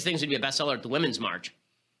 I guess these things would be a bestseller at the Women's March.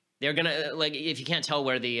 They're going to, if you can't tell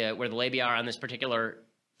where the labia are on this particular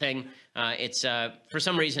thing, it's for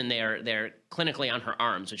some reason they're clinically on her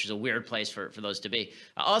arms, which is a weird place for those to be.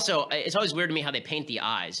 Also, it's always weird to me how they paint the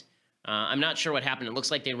eyes. I'm not sure what happened. It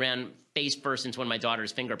looks like they ran face first into one of my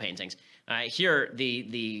daughter's finger paintings. Here,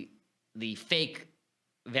 the fake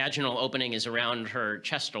vaginal opening is around her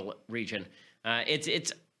chestal region.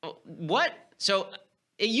 It's what? So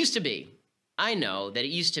it used to be. I know that it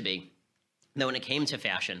used to be that when it came to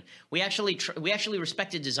fashion, we actually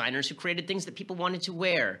respected designers who created things that people wanted to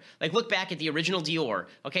wear. Like, look back at the original Dior.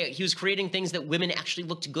 Okay, he was creating things that women actually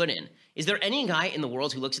looked good in. Is there any guy in the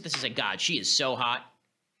world who looks at this and says, God, she is so hot?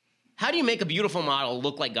 how do you make a beautiful model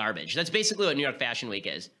look like garbage? That's basically what New York Fashion Week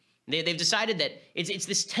is. They've decided that it's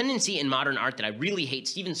this tendency in modern art that I really hate.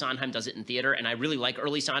 Stephen Sondheim does it in theater, and I really like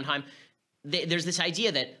early Sondheim. There's this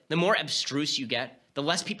idea that the more abstruse you get, the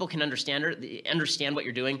less people can understand what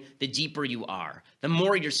you're doing, the deeper you are. The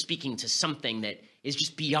more you're speaking to something that is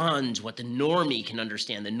just beyond what the normie can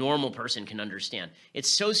understand, the normal person can understand. It's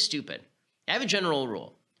so stupid. I have a general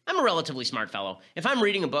rule. I'm a relatively smart fellow. If I'm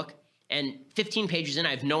reading a book and 15 pages in, I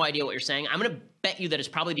have no idea what you're saying, I'm going to bet you that it's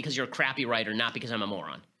probably because you're a crappy writer, not because I'm a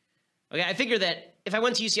moron. Okay, I figure that if I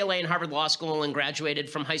went to UCLA and Harvard Law School and graduated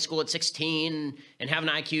from high school at 16 and have an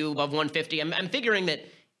IQ above 150, I'm figuring that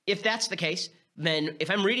if that's the case, then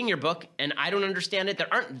if I'm reading your book and I don't understand it,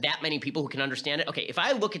 there aren't that many people who can understand it. Okay, if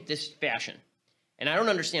I look at this fashion and I don't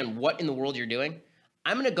understand what in the world you're doing,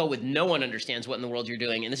 I'm going to go with no one understands what in the world you're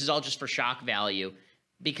doing, and this is all just for shock value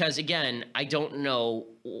because, again, I don't know,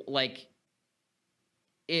 like,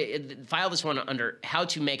 file this one under how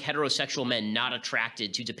to make heterosexual men not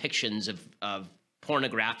attracted to depictions of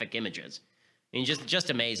pornographic images. I mean,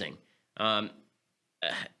 just amazing.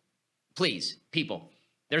 Please, people,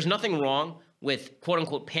 there's nothing wrong with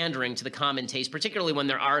quote-unquote pandering to the common taste, particularly when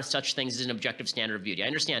there are such things as an objective standard of beauty. I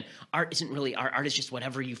understand art isn't really art. Art is just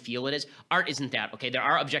whatever you feel it is. Art isn't that. Okay, there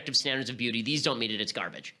are objective standards of beauty. These don't meet it. It's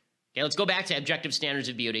garbage. Okay, let's go back to objective standards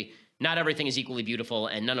of beauty. Not everything is equally beautiful,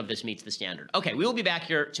 and none of this meets the standard. Okay, we will be back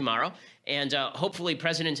here tomorrow, and hopefully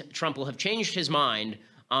President Trump will have changed his mind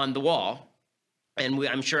on the wall. And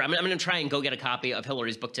I'm sure I'm going to try and go get a copy of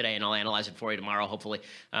Hillary's book today, and I'll analyze it for you tomorrow, hopefully.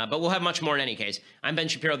 But we'll have much more in any case. I'm Ben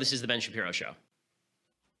Shapiro. This is The Ben Shapiro Show.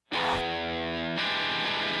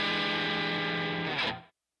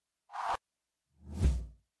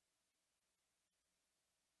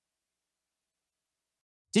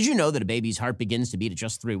 Did you know that a baby's heart begins to beat at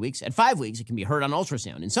just 3 weeks? At 5 weeks, it can be heard on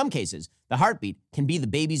ultrasound. In some cases, the heartbeat can be the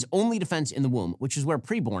baby's only defense in the womb, which is where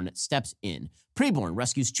Preborn steps in. Preborn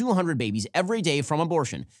rescues 200 babies every day from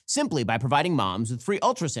abortion simply by providing moms with free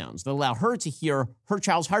ultrasounds that allow her to hear her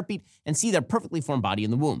child's heartbeat and see their perfectly formed body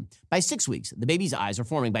in the womb. By 6 weeks, the baby's eyes are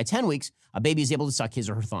forming. By 10 weeks, a baby is able to suck his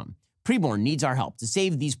or her thumb. Preborn needs our help to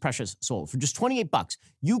save these precious souls. For just $28,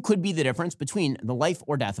 you could be the difference between the life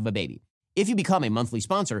or death of a baby. If you become a monthly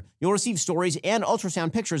sponsor, you'll receive stories and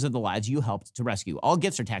ultrasound pictures of the lives you helped to rescue. All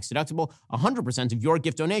gifts are tax deductible. 100% of your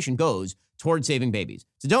gift donation goes towards saving babies.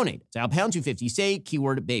 To donate, dial pound 250, say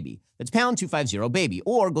keyword baby. That's pound 250 baby,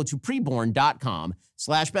 or go to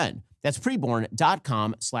preborn.com/Ben. That's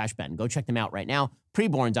preborn.com/Ben. Go check them out right now.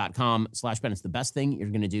 Preborn.com/Ben. It's the best thing you're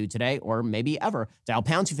going to do today or maybe ever. Dial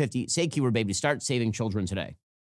pound 250, say keyword baby to start saving children today.